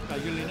 Ja,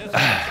 jullie net.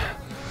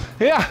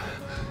 Ja,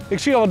 ik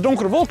zie al wat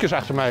donkere wolkjes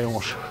achter mij,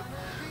 jongens.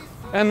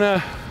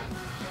 En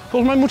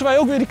volgens mij moeten wij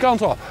ook weer die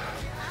kant op.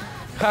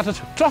 Gaat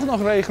het toch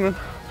nog regenen?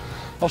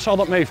 Of zal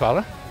dat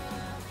meevallen?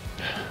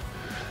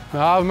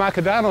 Nou, we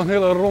maken daar nog een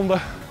hele ronde.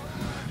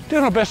 Het is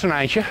nog best een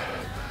eindje.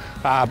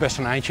 Ah, best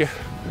een eindje.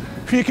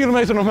 4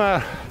 kilometer nog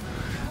maar.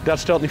 Dat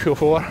stelt niet veel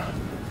voor.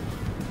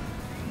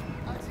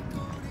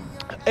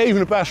 Even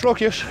een paar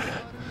slokjes.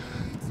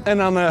 En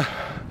dan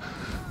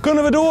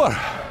kunnen we door.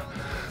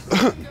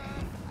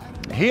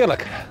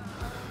 Heerlijk.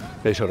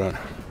 Deze run.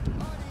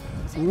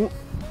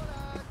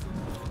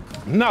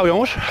 Nou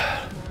jongens.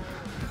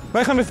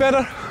 Wij gaan weer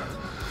verder.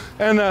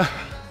 En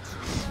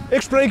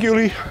ik spreek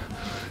jullie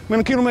met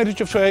een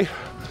kilometertje of 2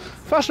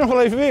 vast nog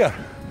wel even weer.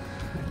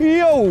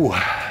 Yo!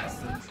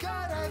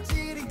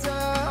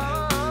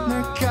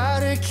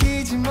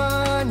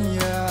 가르치지만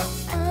yeah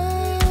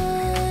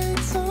I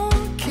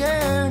don't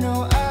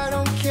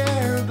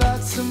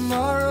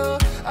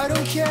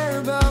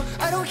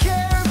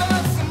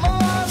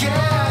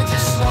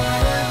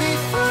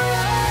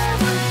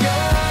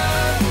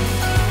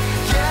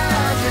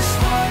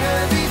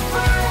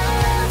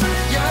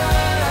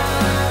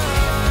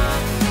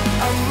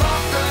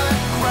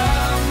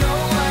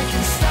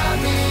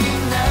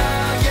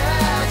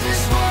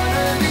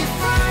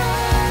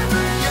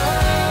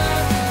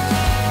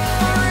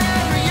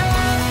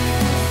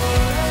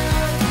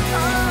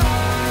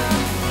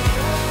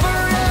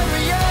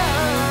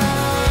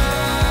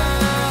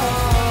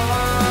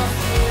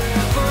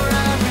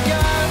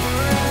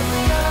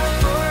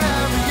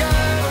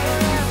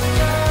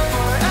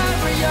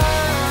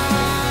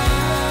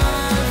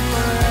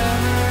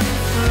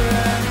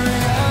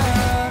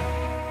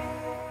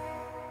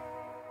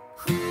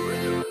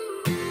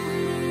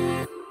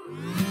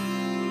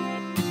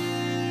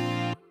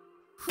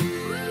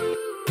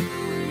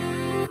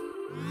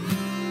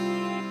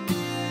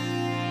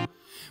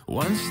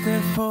One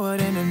step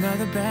forward and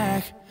another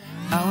back.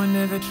 I would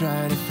never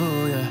try to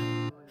fool ya.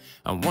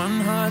 I'm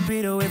one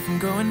heartbeat away from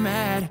going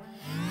mad.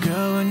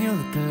 Girl, when you're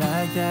looking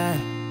like that.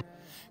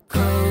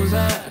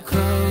 Closer,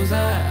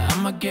 closer,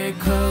 I'ma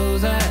get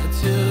closer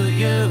to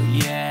you.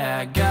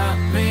 Yeah, got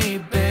me,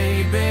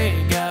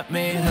 baby, got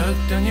me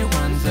hooked on you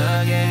once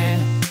again.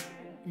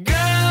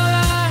 Girl,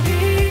 I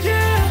need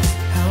you.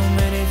 How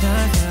many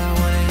times do I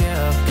wanna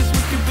yell? 'Cause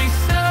we could be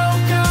so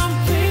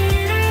complete.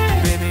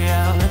 Baby,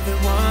 I'll never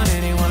want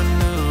anyone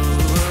new.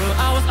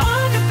 I was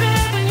on the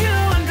bed when you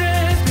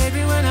undressed.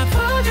 Baby, when I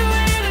pulled you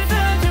in and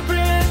felt your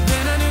breath,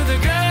 then I knew the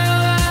girl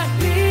I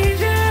need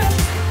you.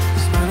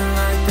 Smiling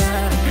like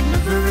that, I could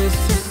never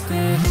resist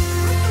it.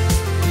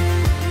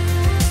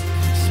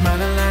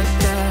 Smiling like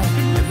that, I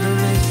could never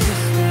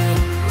resist it.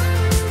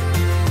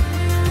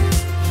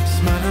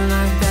 Smiling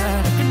like that,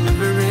 I could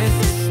never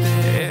resist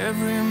it.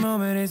 Every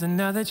moment is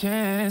another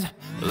chance.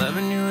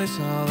 Loving you is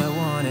all I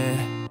wanted.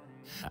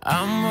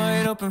 I'm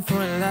wide open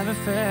for a love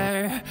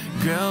affair.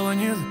 Girl, when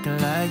you're looking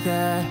like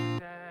that.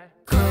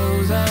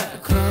 Closer,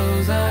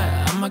 closer,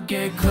 I'ma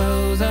get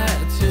closer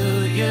to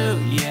you.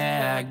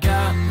 Yeah,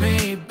 got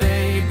me,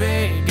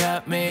 baby,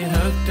 got me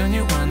hooked on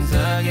you once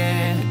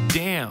again.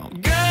 Damn,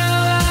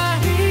 girl, I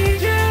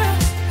need you.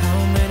 How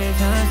many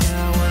times do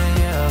I wanna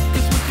yell?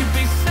 'Cause we could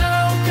be so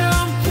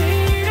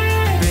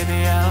complete. Baby,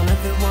 I'll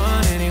never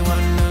want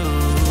anyone new.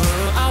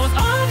 I was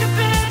on the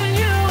bed when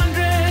you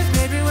undressed.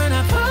 Baby, when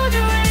I pulled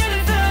you in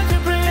and felt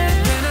your breath,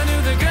 then I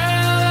knew the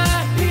girl I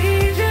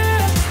need you.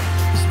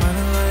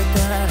 Smiling like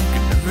that, I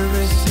could never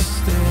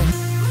resist it.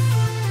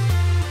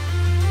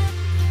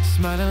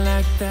 Smiling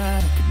like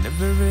that, I could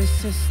never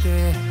resist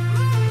it.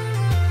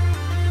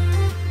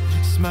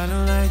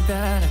 Smiling like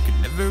that, I could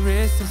never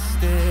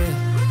resist it.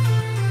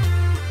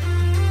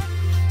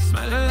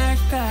 Smiling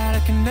like that,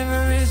 I can never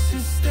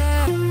resist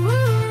it.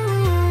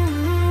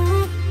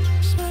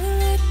 Smiling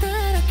like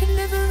that, I can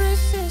never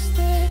resist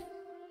it.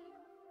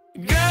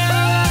 Girl,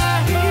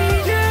 I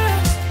need you.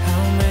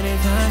 How many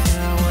times do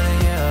I wanna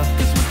yell?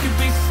 'Cause we could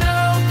be so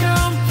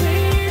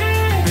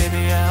complete.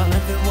 Baby, I'll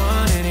never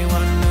want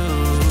anyone new.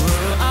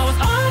 I was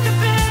on the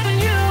bed when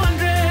you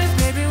undressed.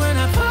 Baby, when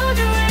I pulled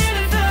you in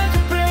and felt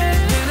your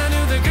breath, then I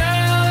knew the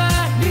girl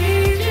I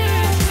need you.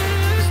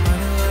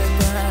 Smiling like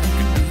that, I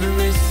could never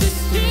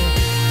resist it.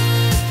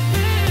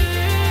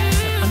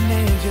 I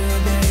need you,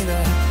 baby.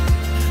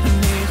 I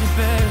need you,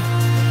 baby.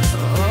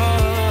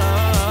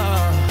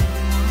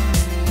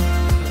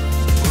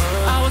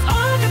 I was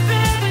on the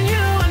bed when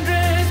you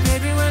undressed.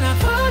 Baby, when I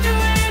pulled you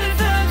in and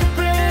felt your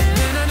breath,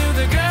 then I knew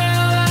the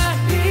girl I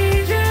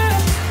need you.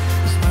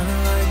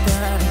 Smiling like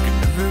that, I could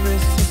never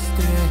resist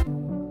it.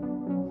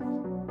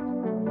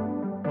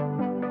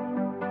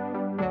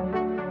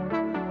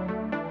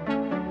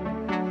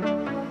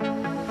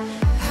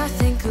 I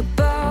think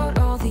about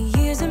all the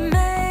years I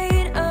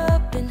made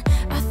up, and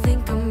I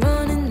think I'm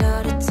running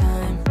out of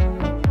time.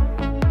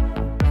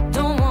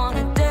 Don't want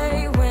a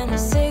day when I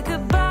say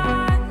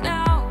goodbye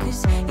now,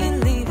 'cause you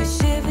leave a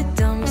shiver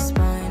down my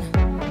spine.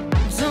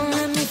 Don't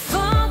let me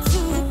fall to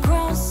the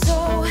ground so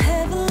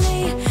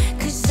heavily,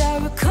 'cause I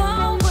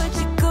recall what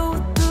you go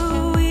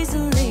through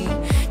easily.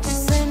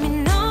 Just let me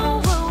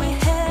know where we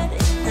head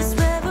in this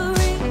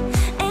reverie,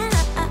 and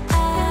I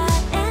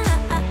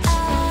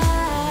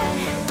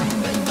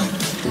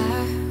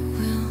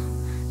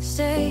will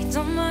stay,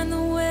 don't mind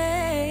the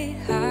wait.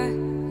 I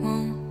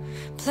won't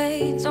play,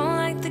 don't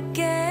like the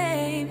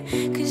game,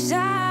 'cause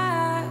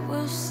I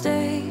will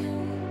stay,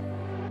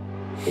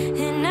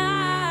 and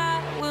I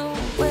will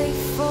wait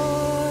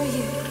for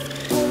you.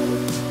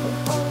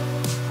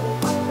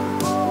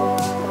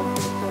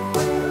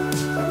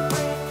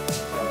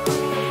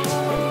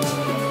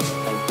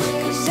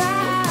 'Cause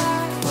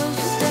I will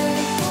stay,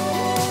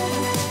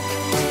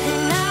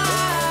 and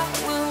I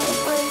will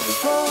wait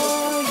for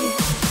you.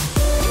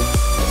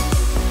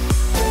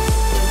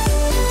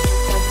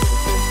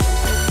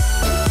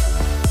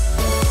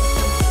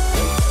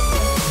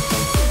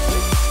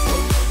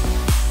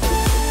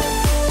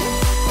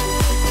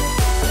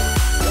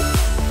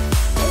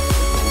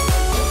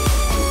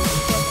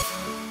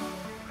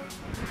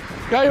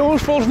 Ja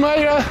jongens, volgens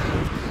mij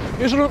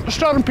is er een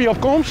stormpje op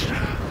komst.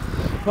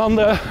 Want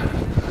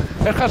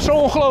het gaat zo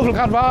ongelooflijk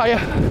hard waaien.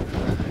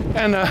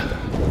 En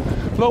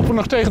lopen we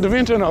nog tegen de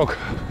wind in ook.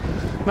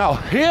 Nou,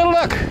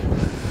 heerlijk!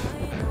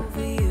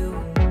 Over you.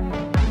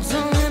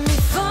 Don't let me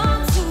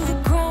fall to the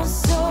ground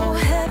so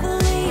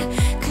heavily,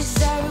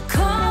 'cause I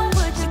recall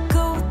what you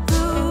go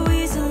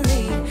through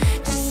easily.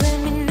 Just let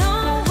me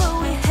know where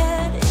we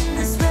head in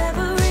this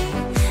reverie,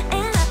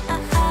 and I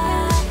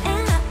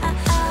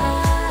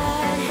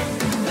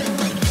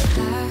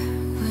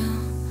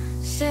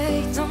will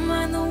stay, don't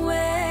mind the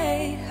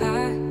wait. I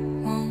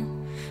won't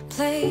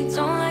play,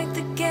 don't like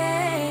the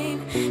game,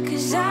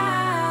 'cause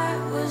I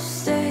will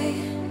stay,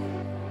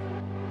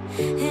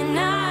 and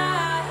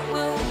I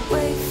will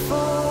wait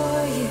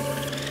for you.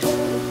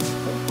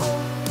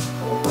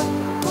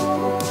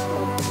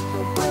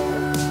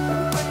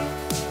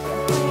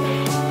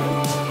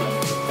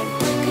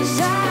 'Cause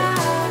I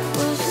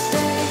will stay.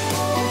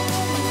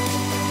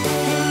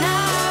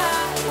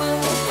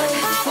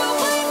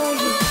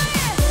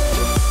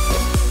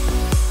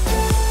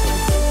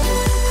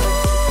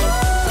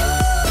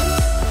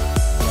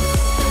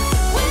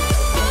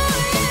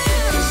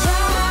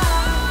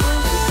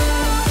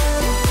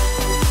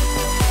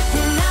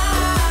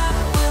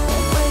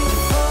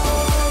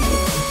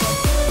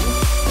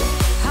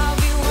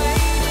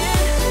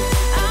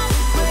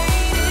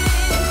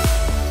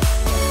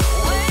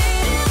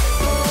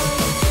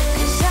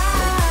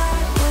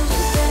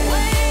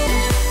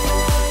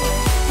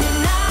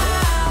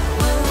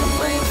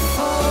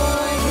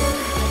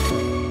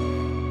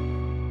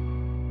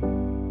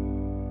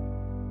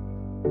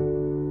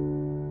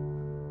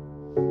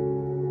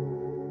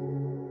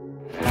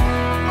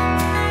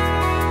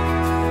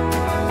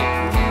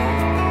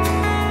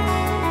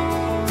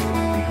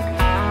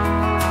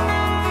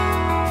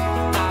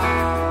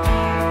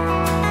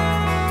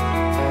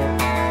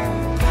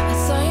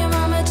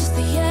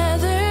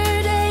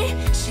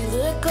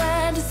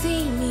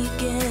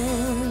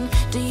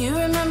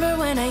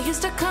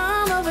 used to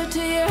come over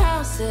to your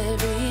house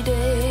every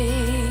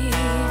day.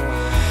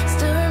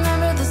 Still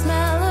remember the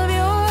smell of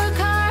your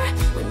car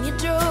when you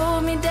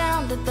drove me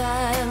down to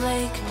that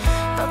lake.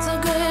 Felt so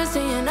good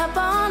staying up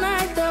all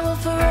night, that will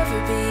forever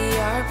be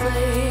our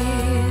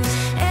place.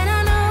 And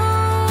I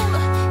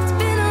know it's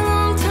been a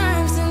long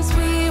time since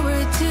we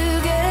were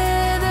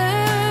together.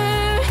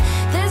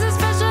 There's a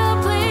special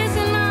place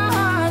in my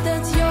heart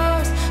that's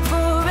yours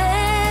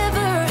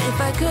forever. If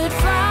I could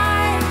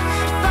fly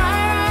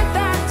right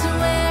back to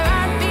where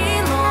I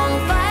belong,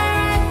 fly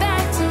right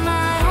back to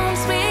my home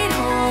sweet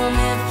home.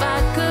 If I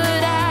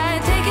could,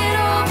 I'd take it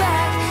all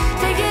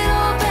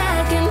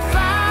back and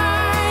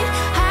fly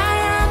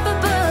high up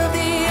above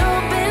the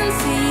open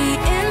sea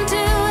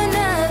into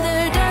another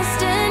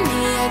destiny.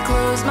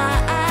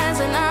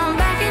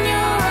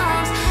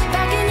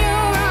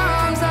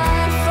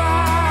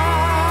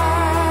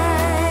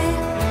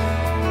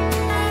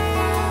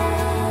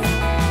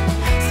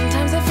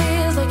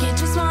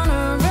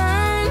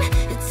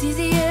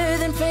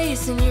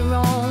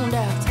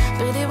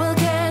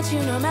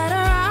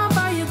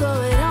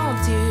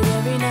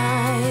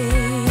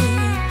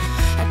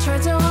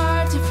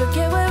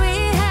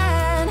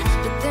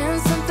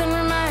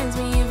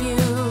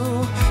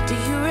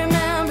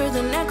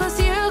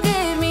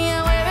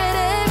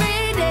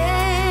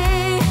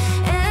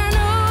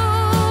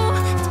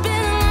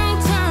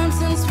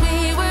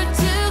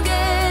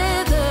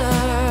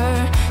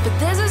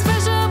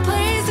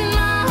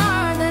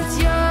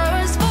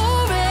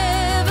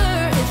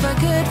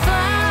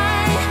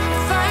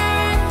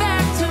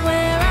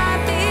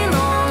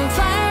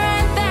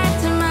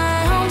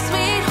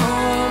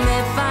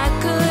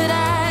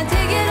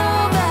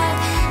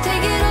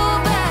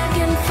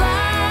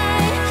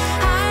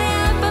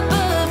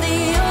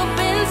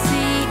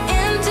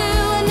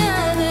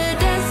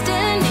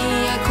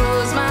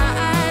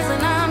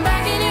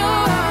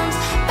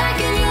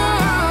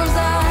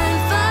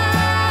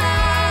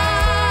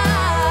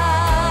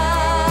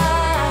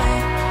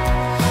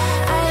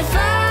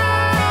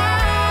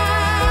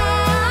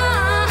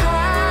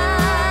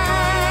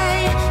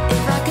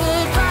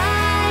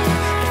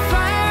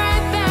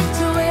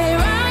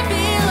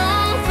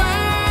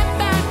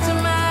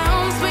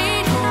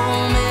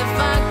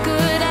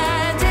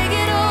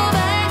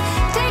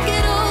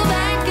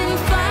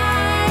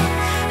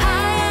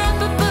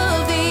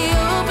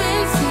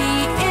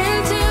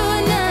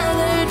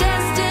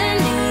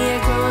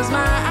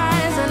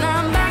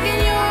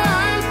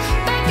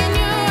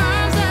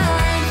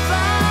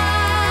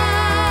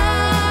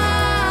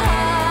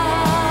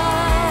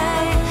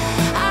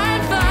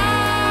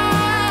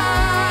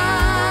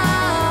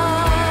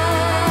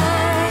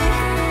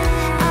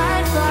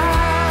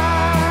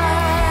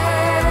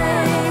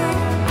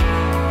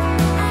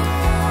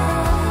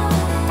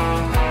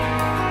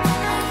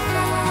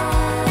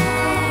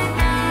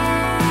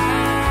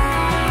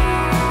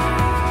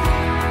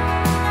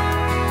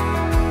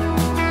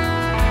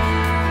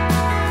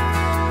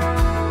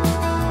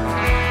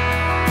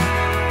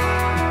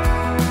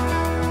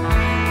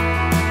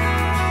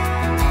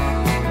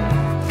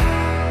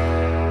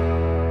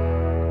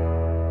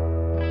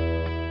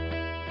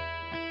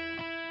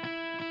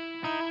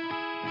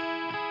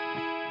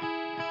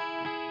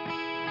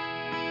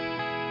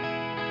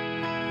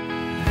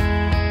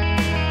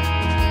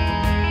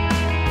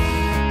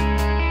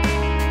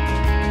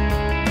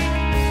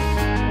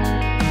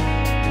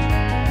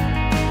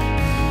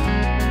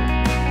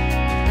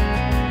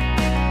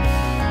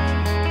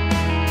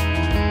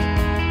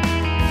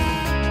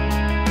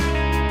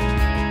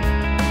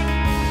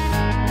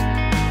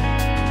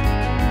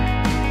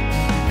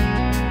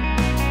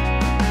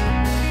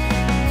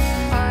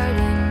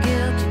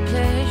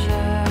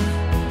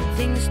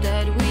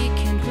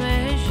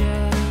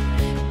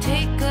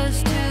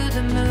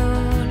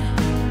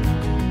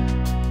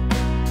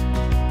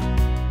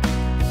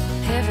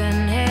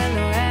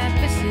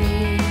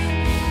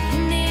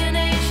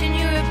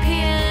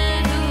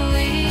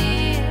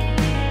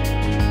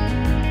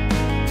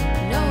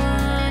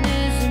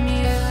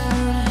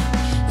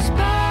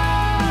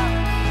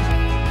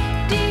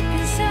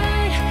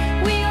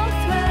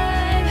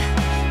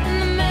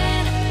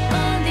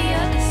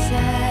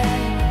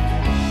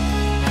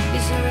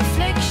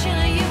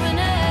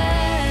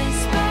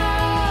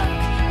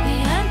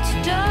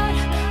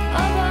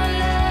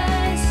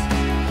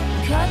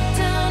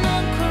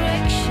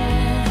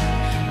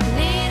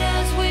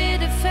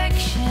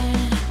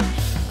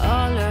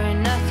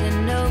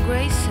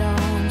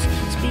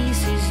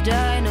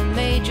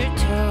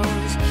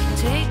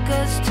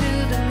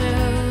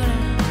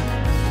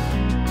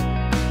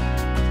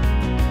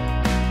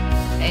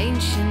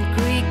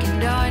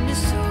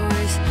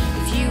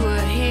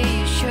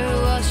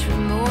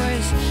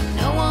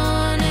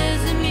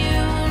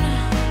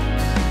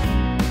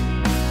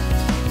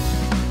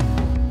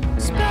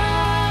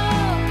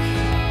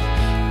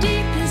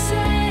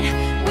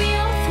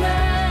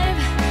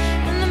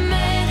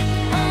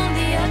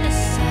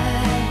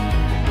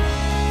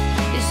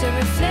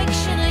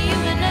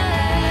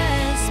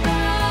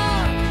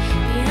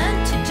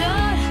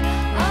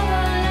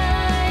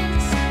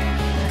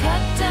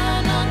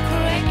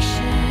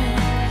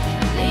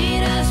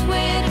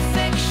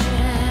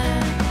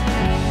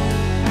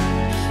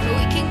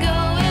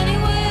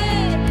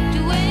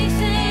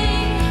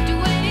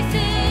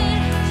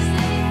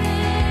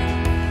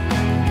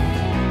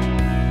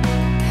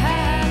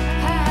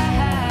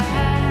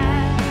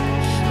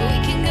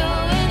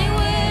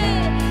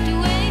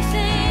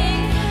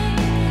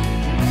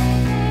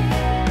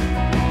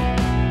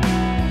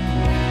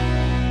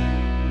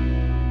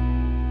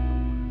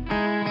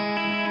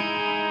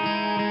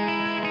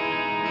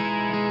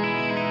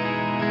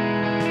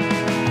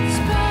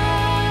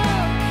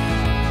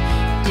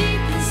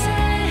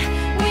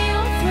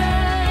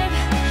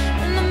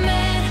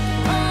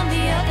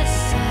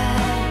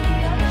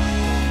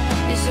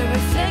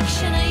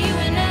 reflection of you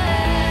and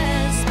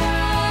I.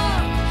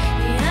 Spark,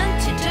 the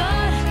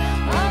antidote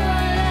of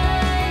our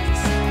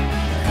lives.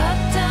 Cut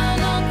down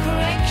on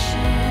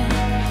correction,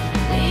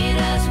 lead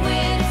us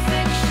with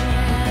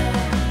affection.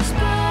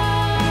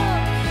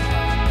 Spark,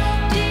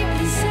 deep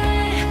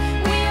inside,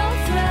 we all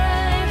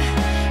thrive.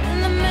 And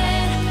the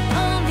man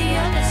on the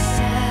other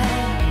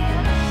side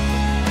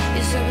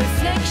is a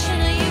reflection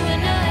of you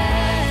and I.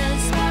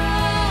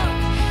 Spark,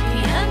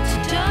 the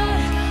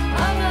antidote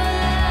of our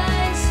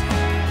lives.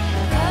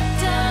 Cut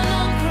down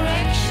on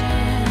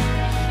correction,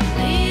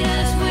 lead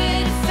us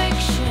with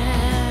affection.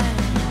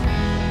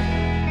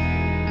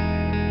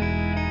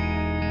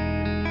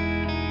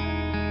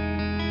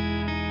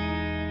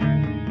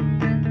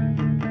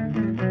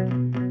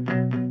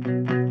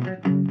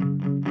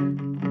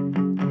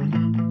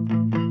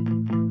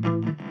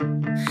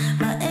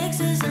 My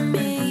exes and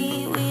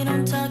me, we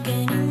don't talk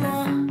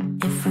anymore.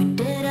 If we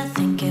did, I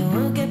think it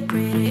would get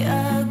pretty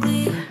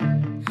ugly.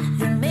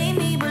 They made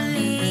me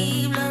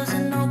believe love's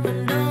an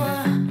open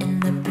door in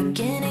the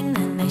beginning,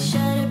 then they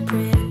shut it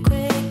pretty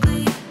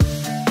quickly.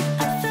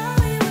 I thought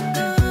we were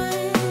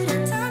good,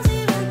 at times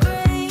even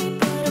great,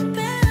 but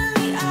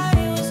apparently I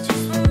was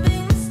just one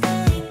big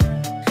mistake.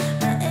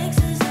 My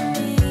exes and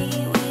me,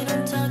 we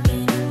don't talk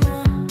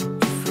anymore.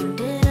 If we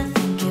did, I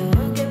think it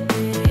would get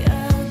pretty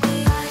ugly.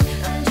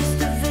 I'm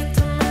just a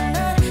victim and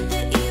not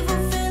the evil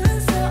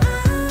feeling, so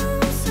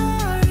I'm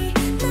sorry,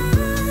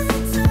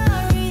 not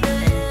sorry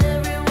that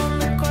everyone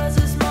that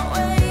crosses my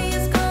way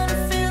is gonna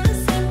feel the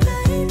same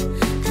pain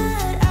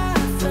that I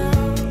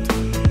felt.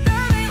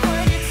 That ain't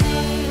what it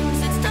seems.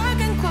 It's dark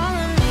and cold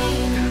and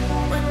mean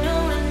when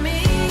you're with me,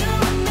 you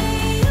and me,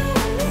 you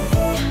and me.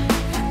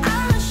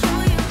 I'ma show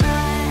you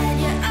bad,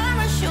 yeah,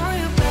 I'ma show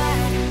you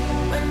bad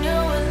when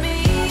you're with me,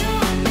 you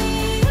and me,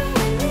 you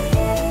and me.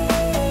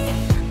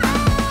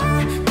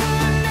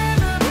 I'll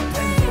never be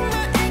brave.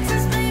 My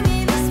exes made me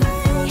this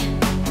way.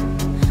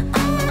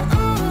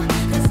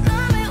 Cause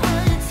love ain't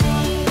what it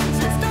seems.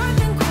 It's dark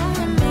and cold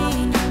and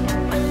mean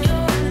when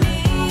you're with me,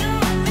 you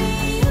and me,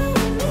 you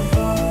and me.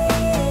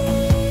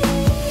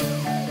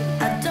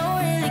 I don't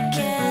really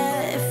care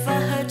if I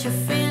hurt your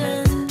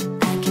feelings.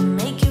 I can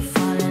make you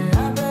fall in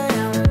love, but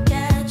I won't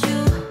catch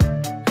you.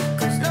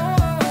 Cause no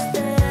one was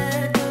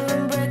there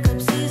during breakup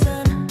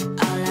season.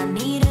 All I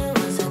needed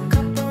was a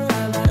couple of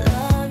I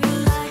love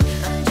yous.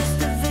 I'm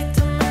just a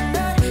victim and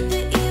not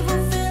the evil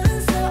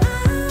feeling, so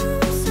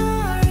I'm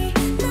sorry,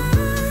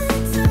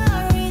 not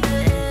sorry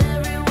that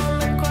everyone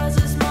that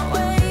crosses my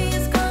way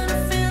is gonna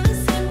feel the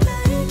same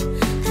pain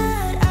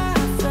that I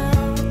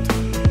felt.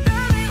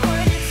 That ain't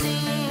what it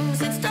seems.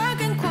 It's dark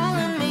and cold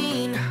and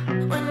mean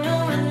when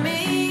you're with me,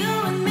 you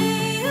and me,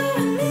 you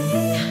and me.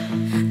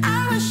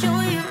 I'ma show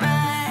you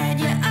bad,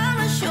 yeah,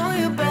 I'ma show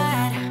you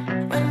bad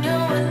when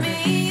you're with me,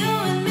 you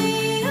and me,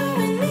 you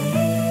and me.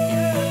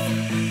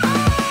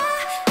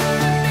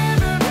 I'll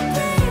never be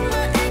brave.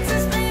 My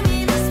exes made me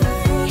this way.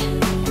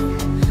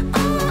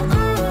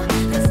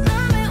 Cause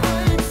love ain't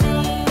what it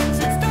seems.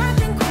 It's dark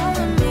and cold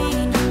and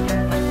mean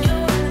when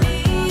you're with me,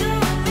 you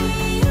and me,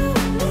 you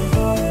and me.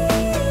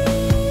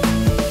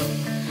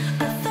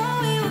 I thought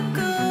we were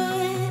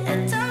good, at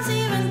times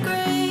even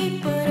great,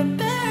 but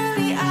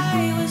apparently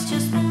I was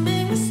just one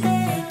big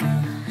mistake.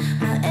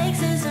 My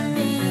exes and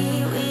me,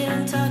 we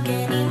don't talk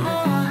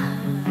anymore.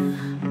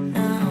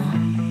 No,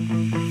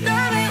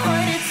 love ain't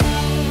what it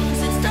seems.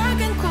 It's dark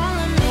and cold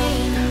and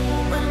mean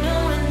when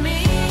you're with me,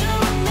 you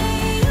and me,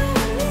 you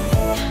and me.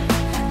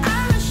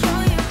 I'ma show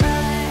you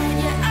bad,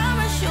 yeah,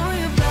 I'ma show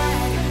you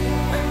bad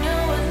when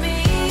you're with me,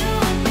 you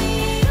and me,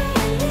 you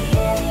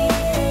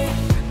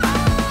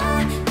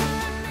and me.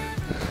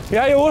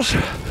 Ja jongens,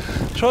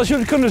 zoals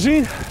jullie kunnen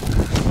zien,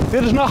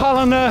 dit is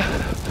nogal een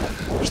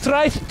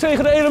strijd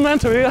tegen de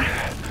elementen weer.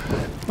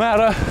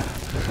 Maar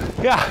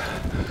ja,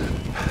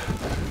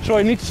 zo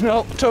je niet te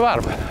snel te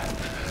warm.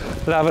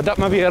 Laten we dat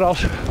maar weer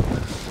als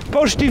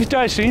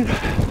positiviteit zien.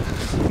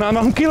 Nou,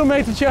 nog een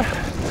kilometertje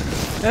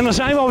en dan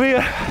zijn we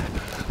alweer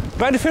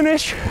bij de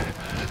finish.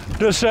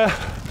 Dus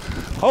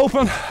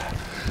hopen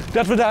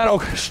dat we daar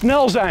ook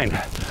snel zijn.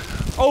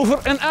 Over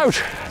en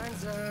uit.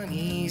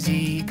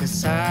 Uneasy,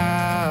 'cause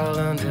I'll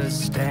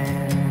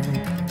understand.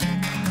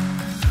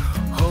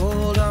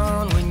 Hold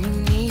on when you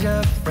need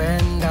a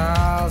friend,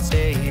 I'll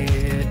stay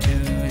here to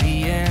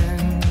the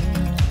end.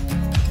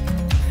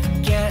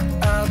 Get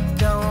up,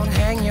 don't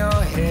hang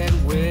your head,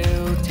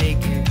 we'll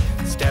take it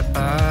step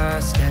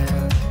by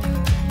step.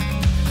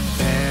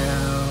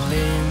 Fell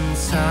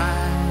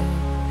inside,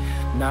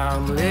 now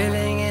I'm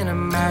living in a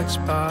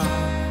matchbox.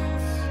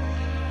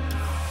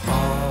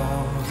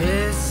 All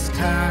this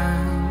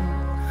time,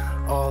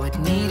 all it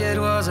needed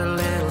was a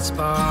little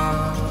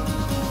spark.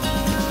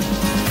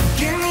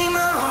 Give me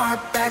my heart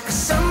back,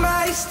 'cause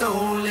somebody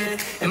stole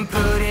it and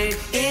put it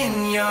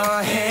in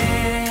your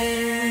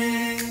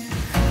head.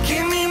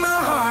 Give me my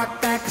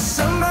heart back, 'cause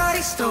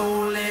somebody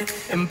stole it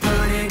and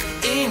put it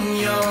in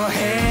your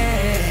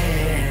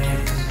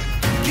head.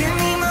 Give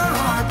me my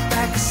heart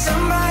back, 'cause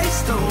somebody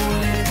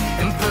stole it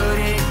and put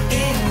it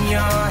in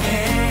your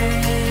head.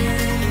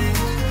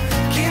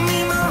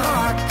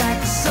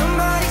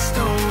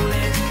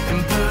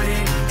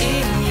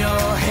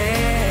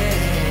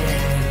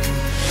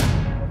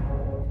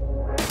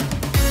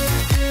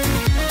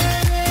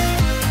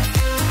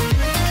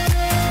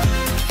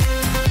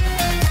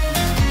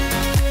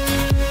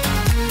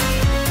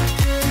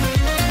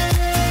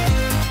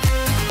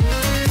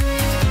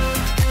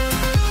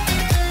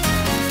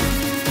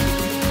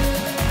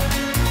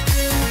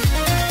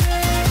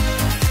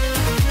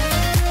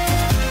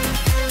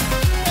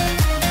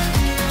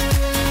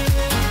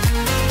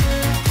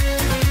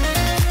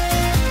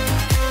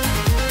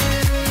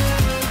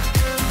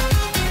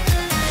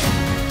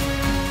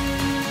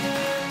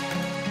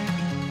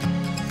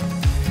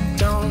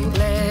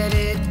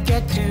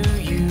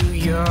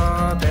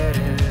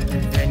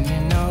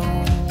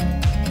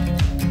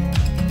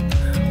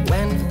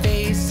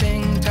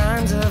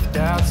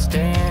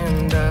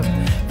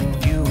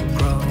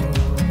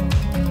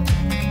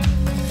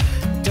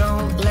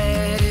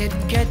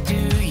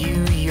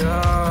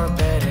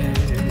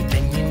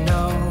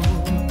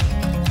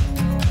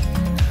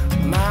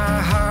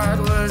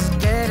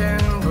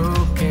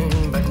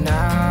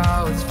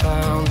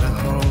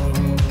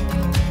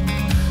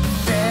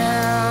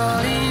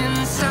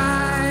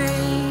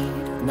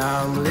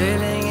 Now I'm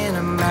living in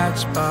a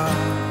matchbox.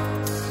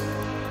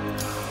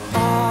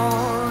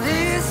 All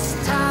this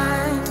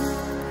time,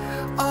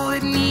 all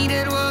it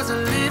needed was a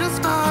little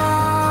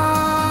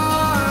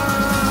spark.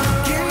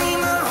 Give me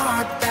my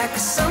heart back,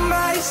 'cause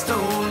somebody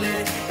stole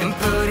it and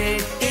put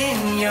it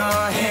in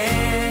your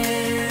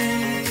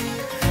head.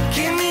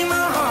 Give me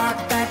my heart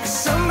back, 'cause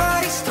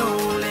somebody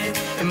stole it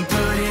and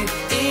put it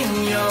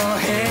in your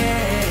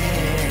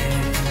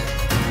head.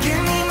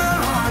 Give me my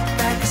heart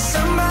back, 'cause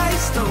somebody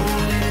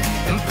stole it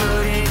and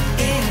put it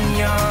in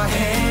your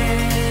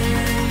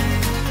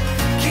head.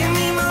 Give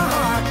me my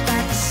heart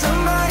back, 'cause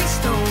somebody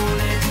stole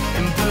it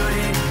and put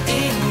it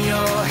in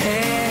your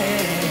head.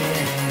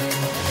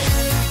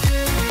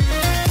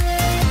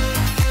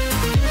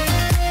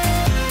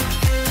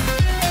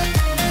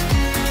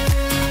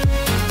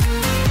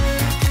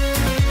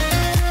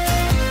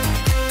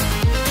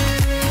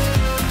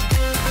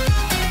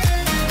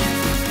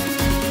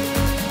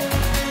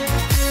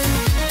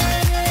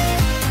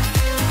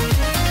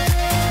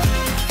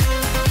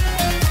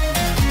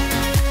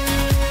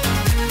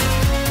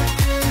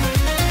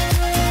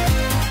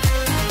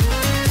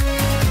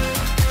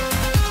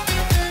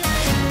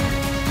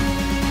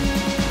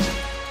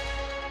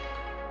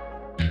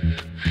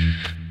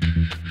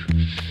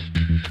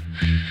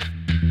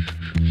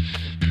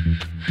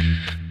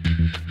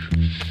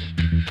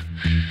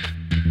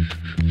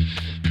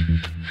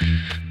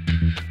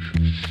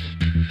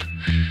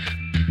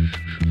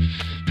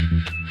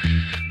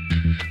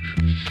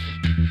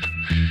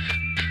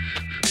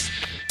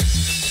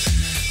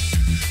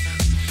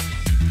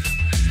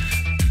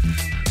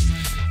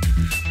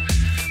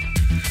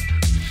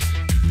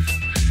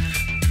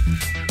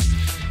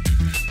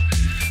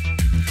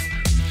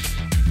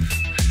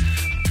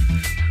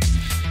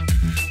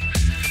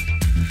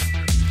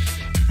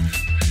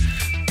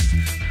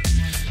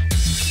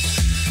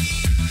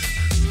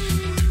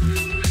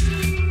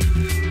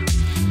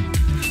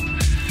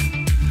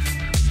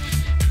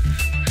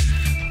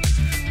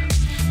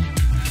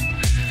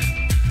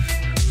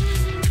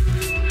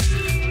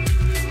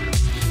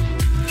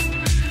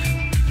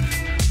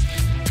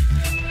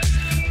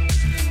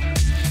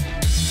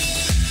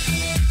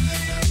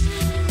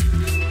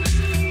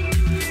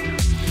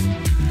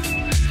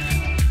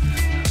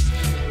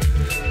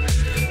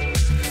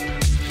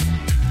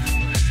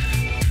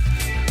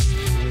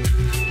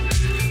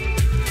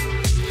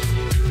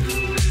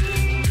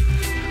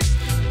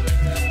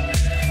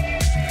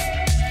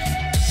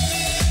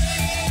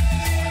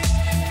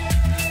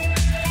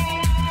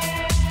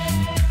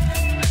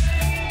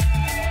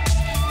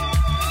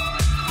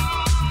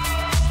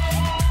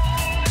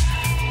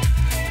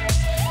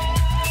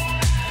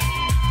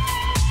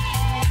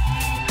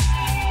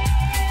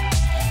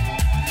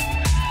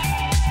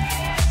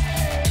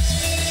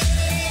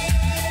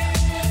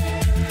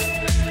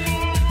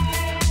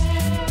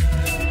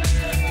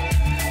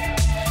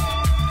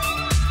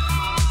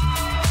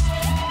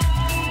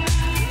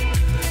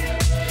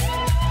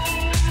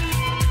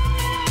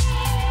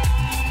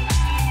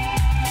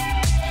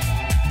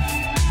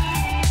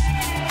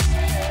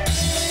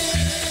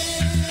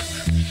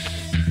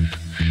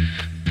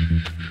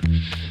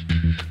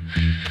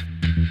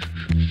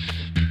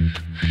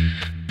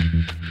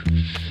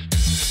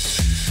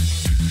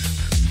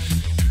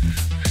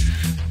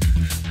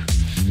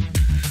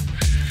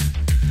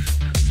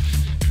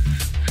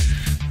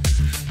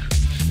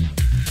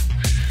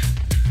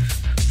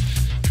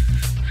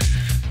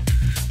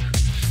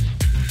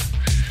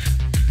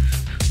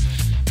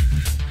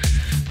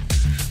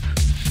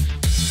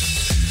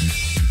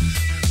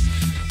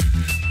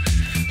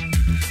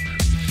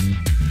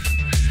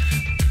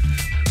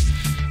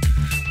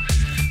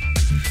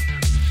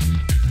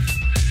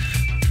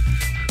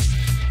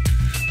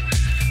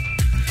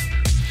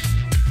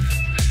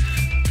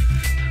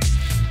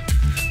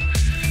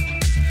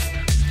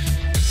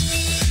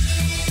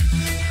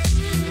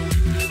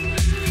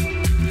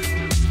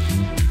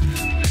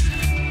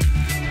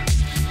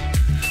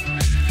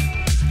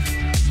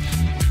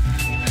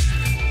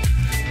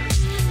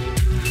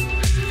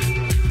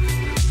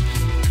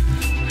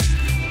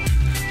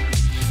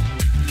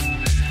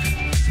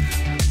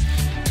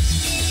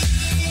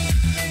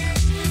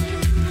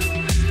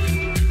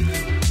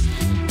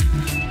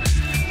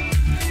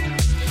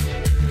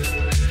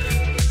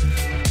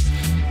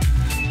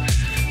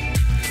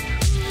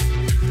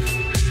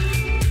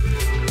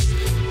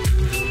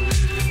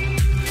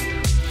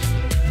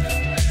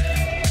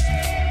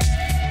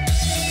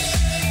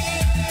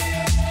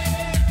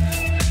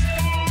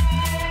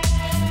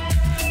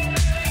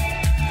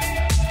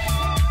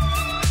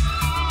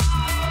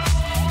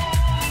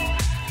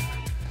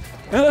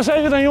 En daar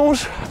zijn we dan,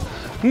 jongens.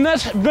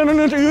 Net binnen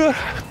een uur.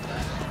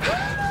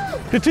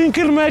 De 10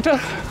 kilometer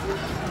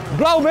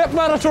Blaauwbek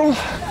marathon.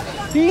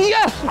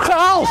 Yes,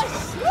 gehaald.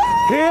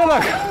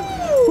 Heerlijk.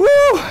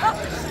 Woe.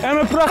 En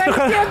een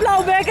prachtige...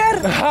 Blauwbekker.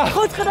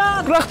 Goed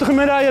gedaan. Prachtige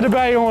medaille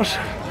erbij, jongens.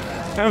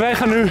 En wij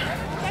gaan nu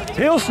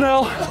heel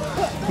snel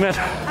met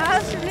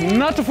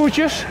natte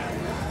voetjes,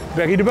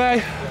 Becky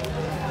erbij,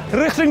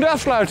 richting de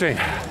afsluiting.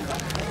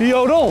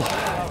 Jodel.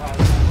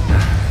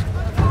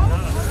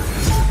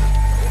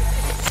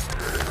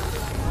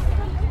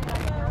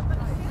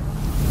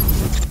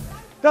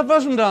 Dat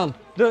was hem dan.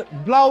 De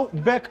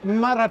Blaauwbek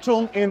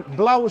Marathon in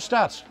Blauwe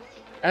Stad.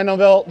 En dan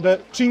wel de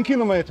 10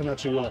 kilometer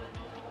natuurlijk.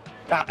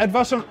 Ja, het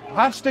was een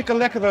hartstikke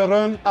lekkere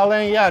run.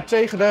 Alleen ja,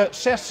 tegen de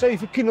 6,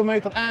 7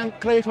 kilometer aan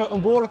kregen we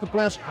een behoorlijke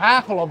plens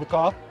hagel op de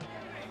kop.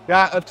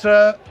 Ja,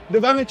 de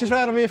wangetjes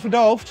waren weer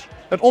verdoofd.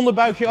 Het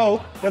onderbuikje ook.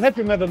 Dat heb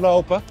je met het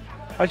lopen.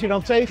 Als je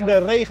dan tegen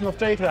de regen of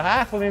tegen de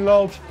hagel in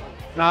loopt,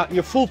 nou,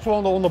 je voelt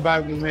gewoon de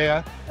onderbuik niet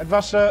meer. Het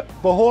was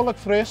behoorlijk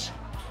fris.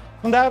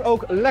 Vandaar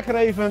ook lekker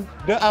even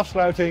de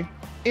afsluiting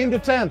in de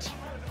tent.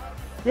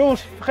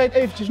 Jongens, vergeet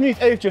eventjes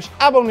niet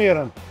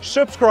abonneren,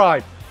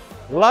 subscribe,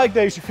 like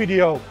deze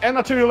video en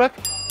natuurlijk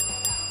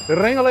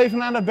ringel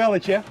even aan dat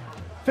belletje.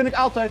 Vind ik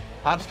altijd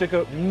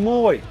hartstikke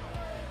mooi.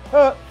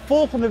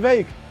 Volgende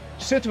week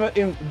zitten we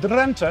in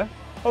Drenthe,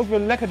 ook weer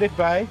lekker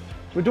dichtbij.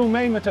 We doen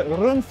mee met de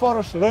Run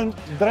Forest Run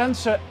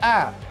Drentse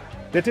A.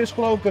 Dit is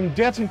geloof ik een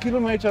 13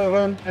 kilometer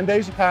run en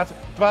deze gaat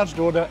dwars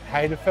door de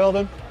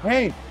heidevelden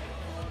heen.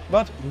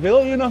 Wat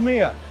wil je nog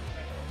meer?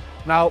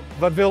 Nou,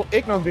 wat wil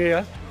ik nog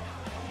meer?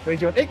 Weet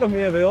je wat ik nog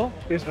meer wil?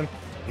 Is een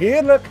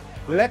heerlijk,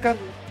 lekker,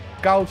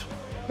 koud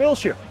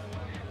pilsje.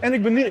 En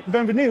ik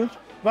ben benieuwd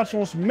wat ze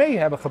ons mee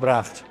hebben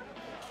gebracht.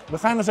 We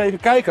gaan eens even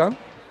kijken.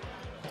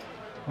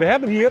 We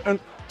hebben hier een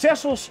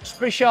Texels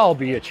speciaal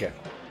biertje.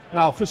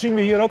 Nou, gezien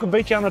we hier ook een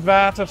beetje aan het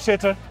water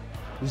zitten.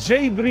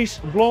 Zeebries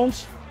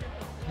blond.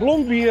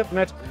 Blond bier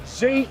met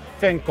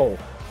zeevenkel.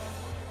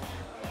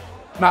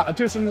 Nou, het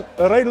is een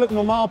redelijk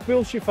normaal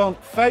pilsje van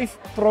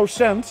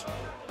 5%.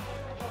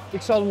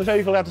 Ik zal hem eens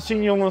even laten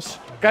zien, jongens.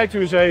 Kijkt u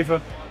eens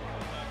even.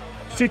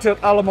 Ziet er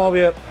allemaal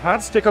weer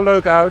hartstikke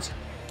leuk uit.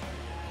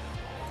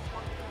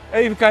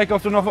 Even kijken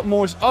of er nog wat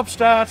moois op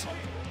staat.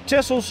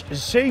 Texels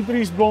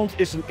Zeebries blond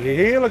is een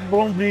heerlijk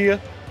blond bier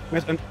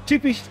met een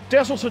typisch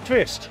Texelse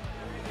twist.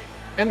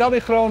 En dat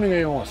in Groningen,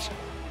 jongens.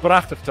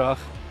 Prachtig toch?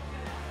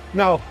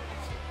 Nou,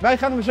 wij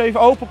gaan hem eens even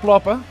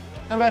openklappen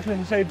en wij gaan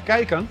eens even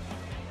kijken.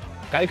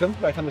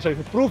 Wij gaan eens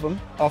even proeven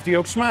of die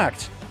ook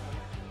smaakt.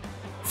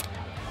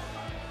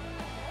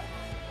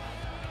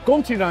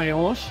 Komt ie dan,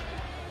 jongens?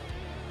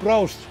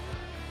 Proost!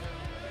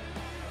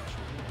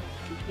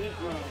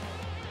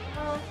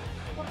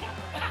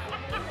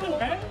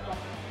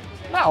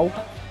 Nou,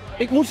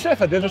 ik moet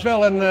zeggen, dit is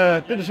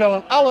wel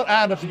een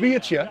alleraardigst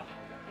biertje.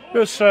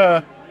 Dus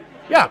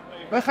ja,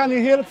 wij gaan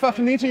hier heerlijk van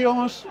genieten,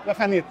 jongens. We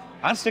gaan hier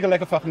hartstikke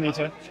lekker van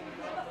genieten.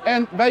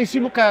 En wij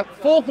zien elkaar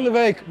volgende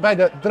week bij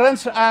de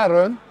Drentse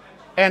A-run.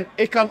 En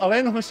ik kan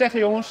alleen nog maar zeggen,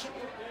 jongens,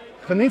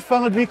 geniet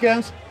van het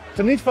weekend,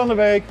 geniet van de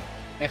week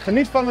en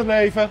geniet van het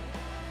leven.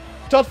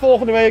 Tot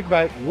volgende week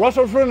bij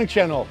Rosso's Running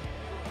Channel.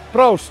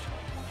 Proost!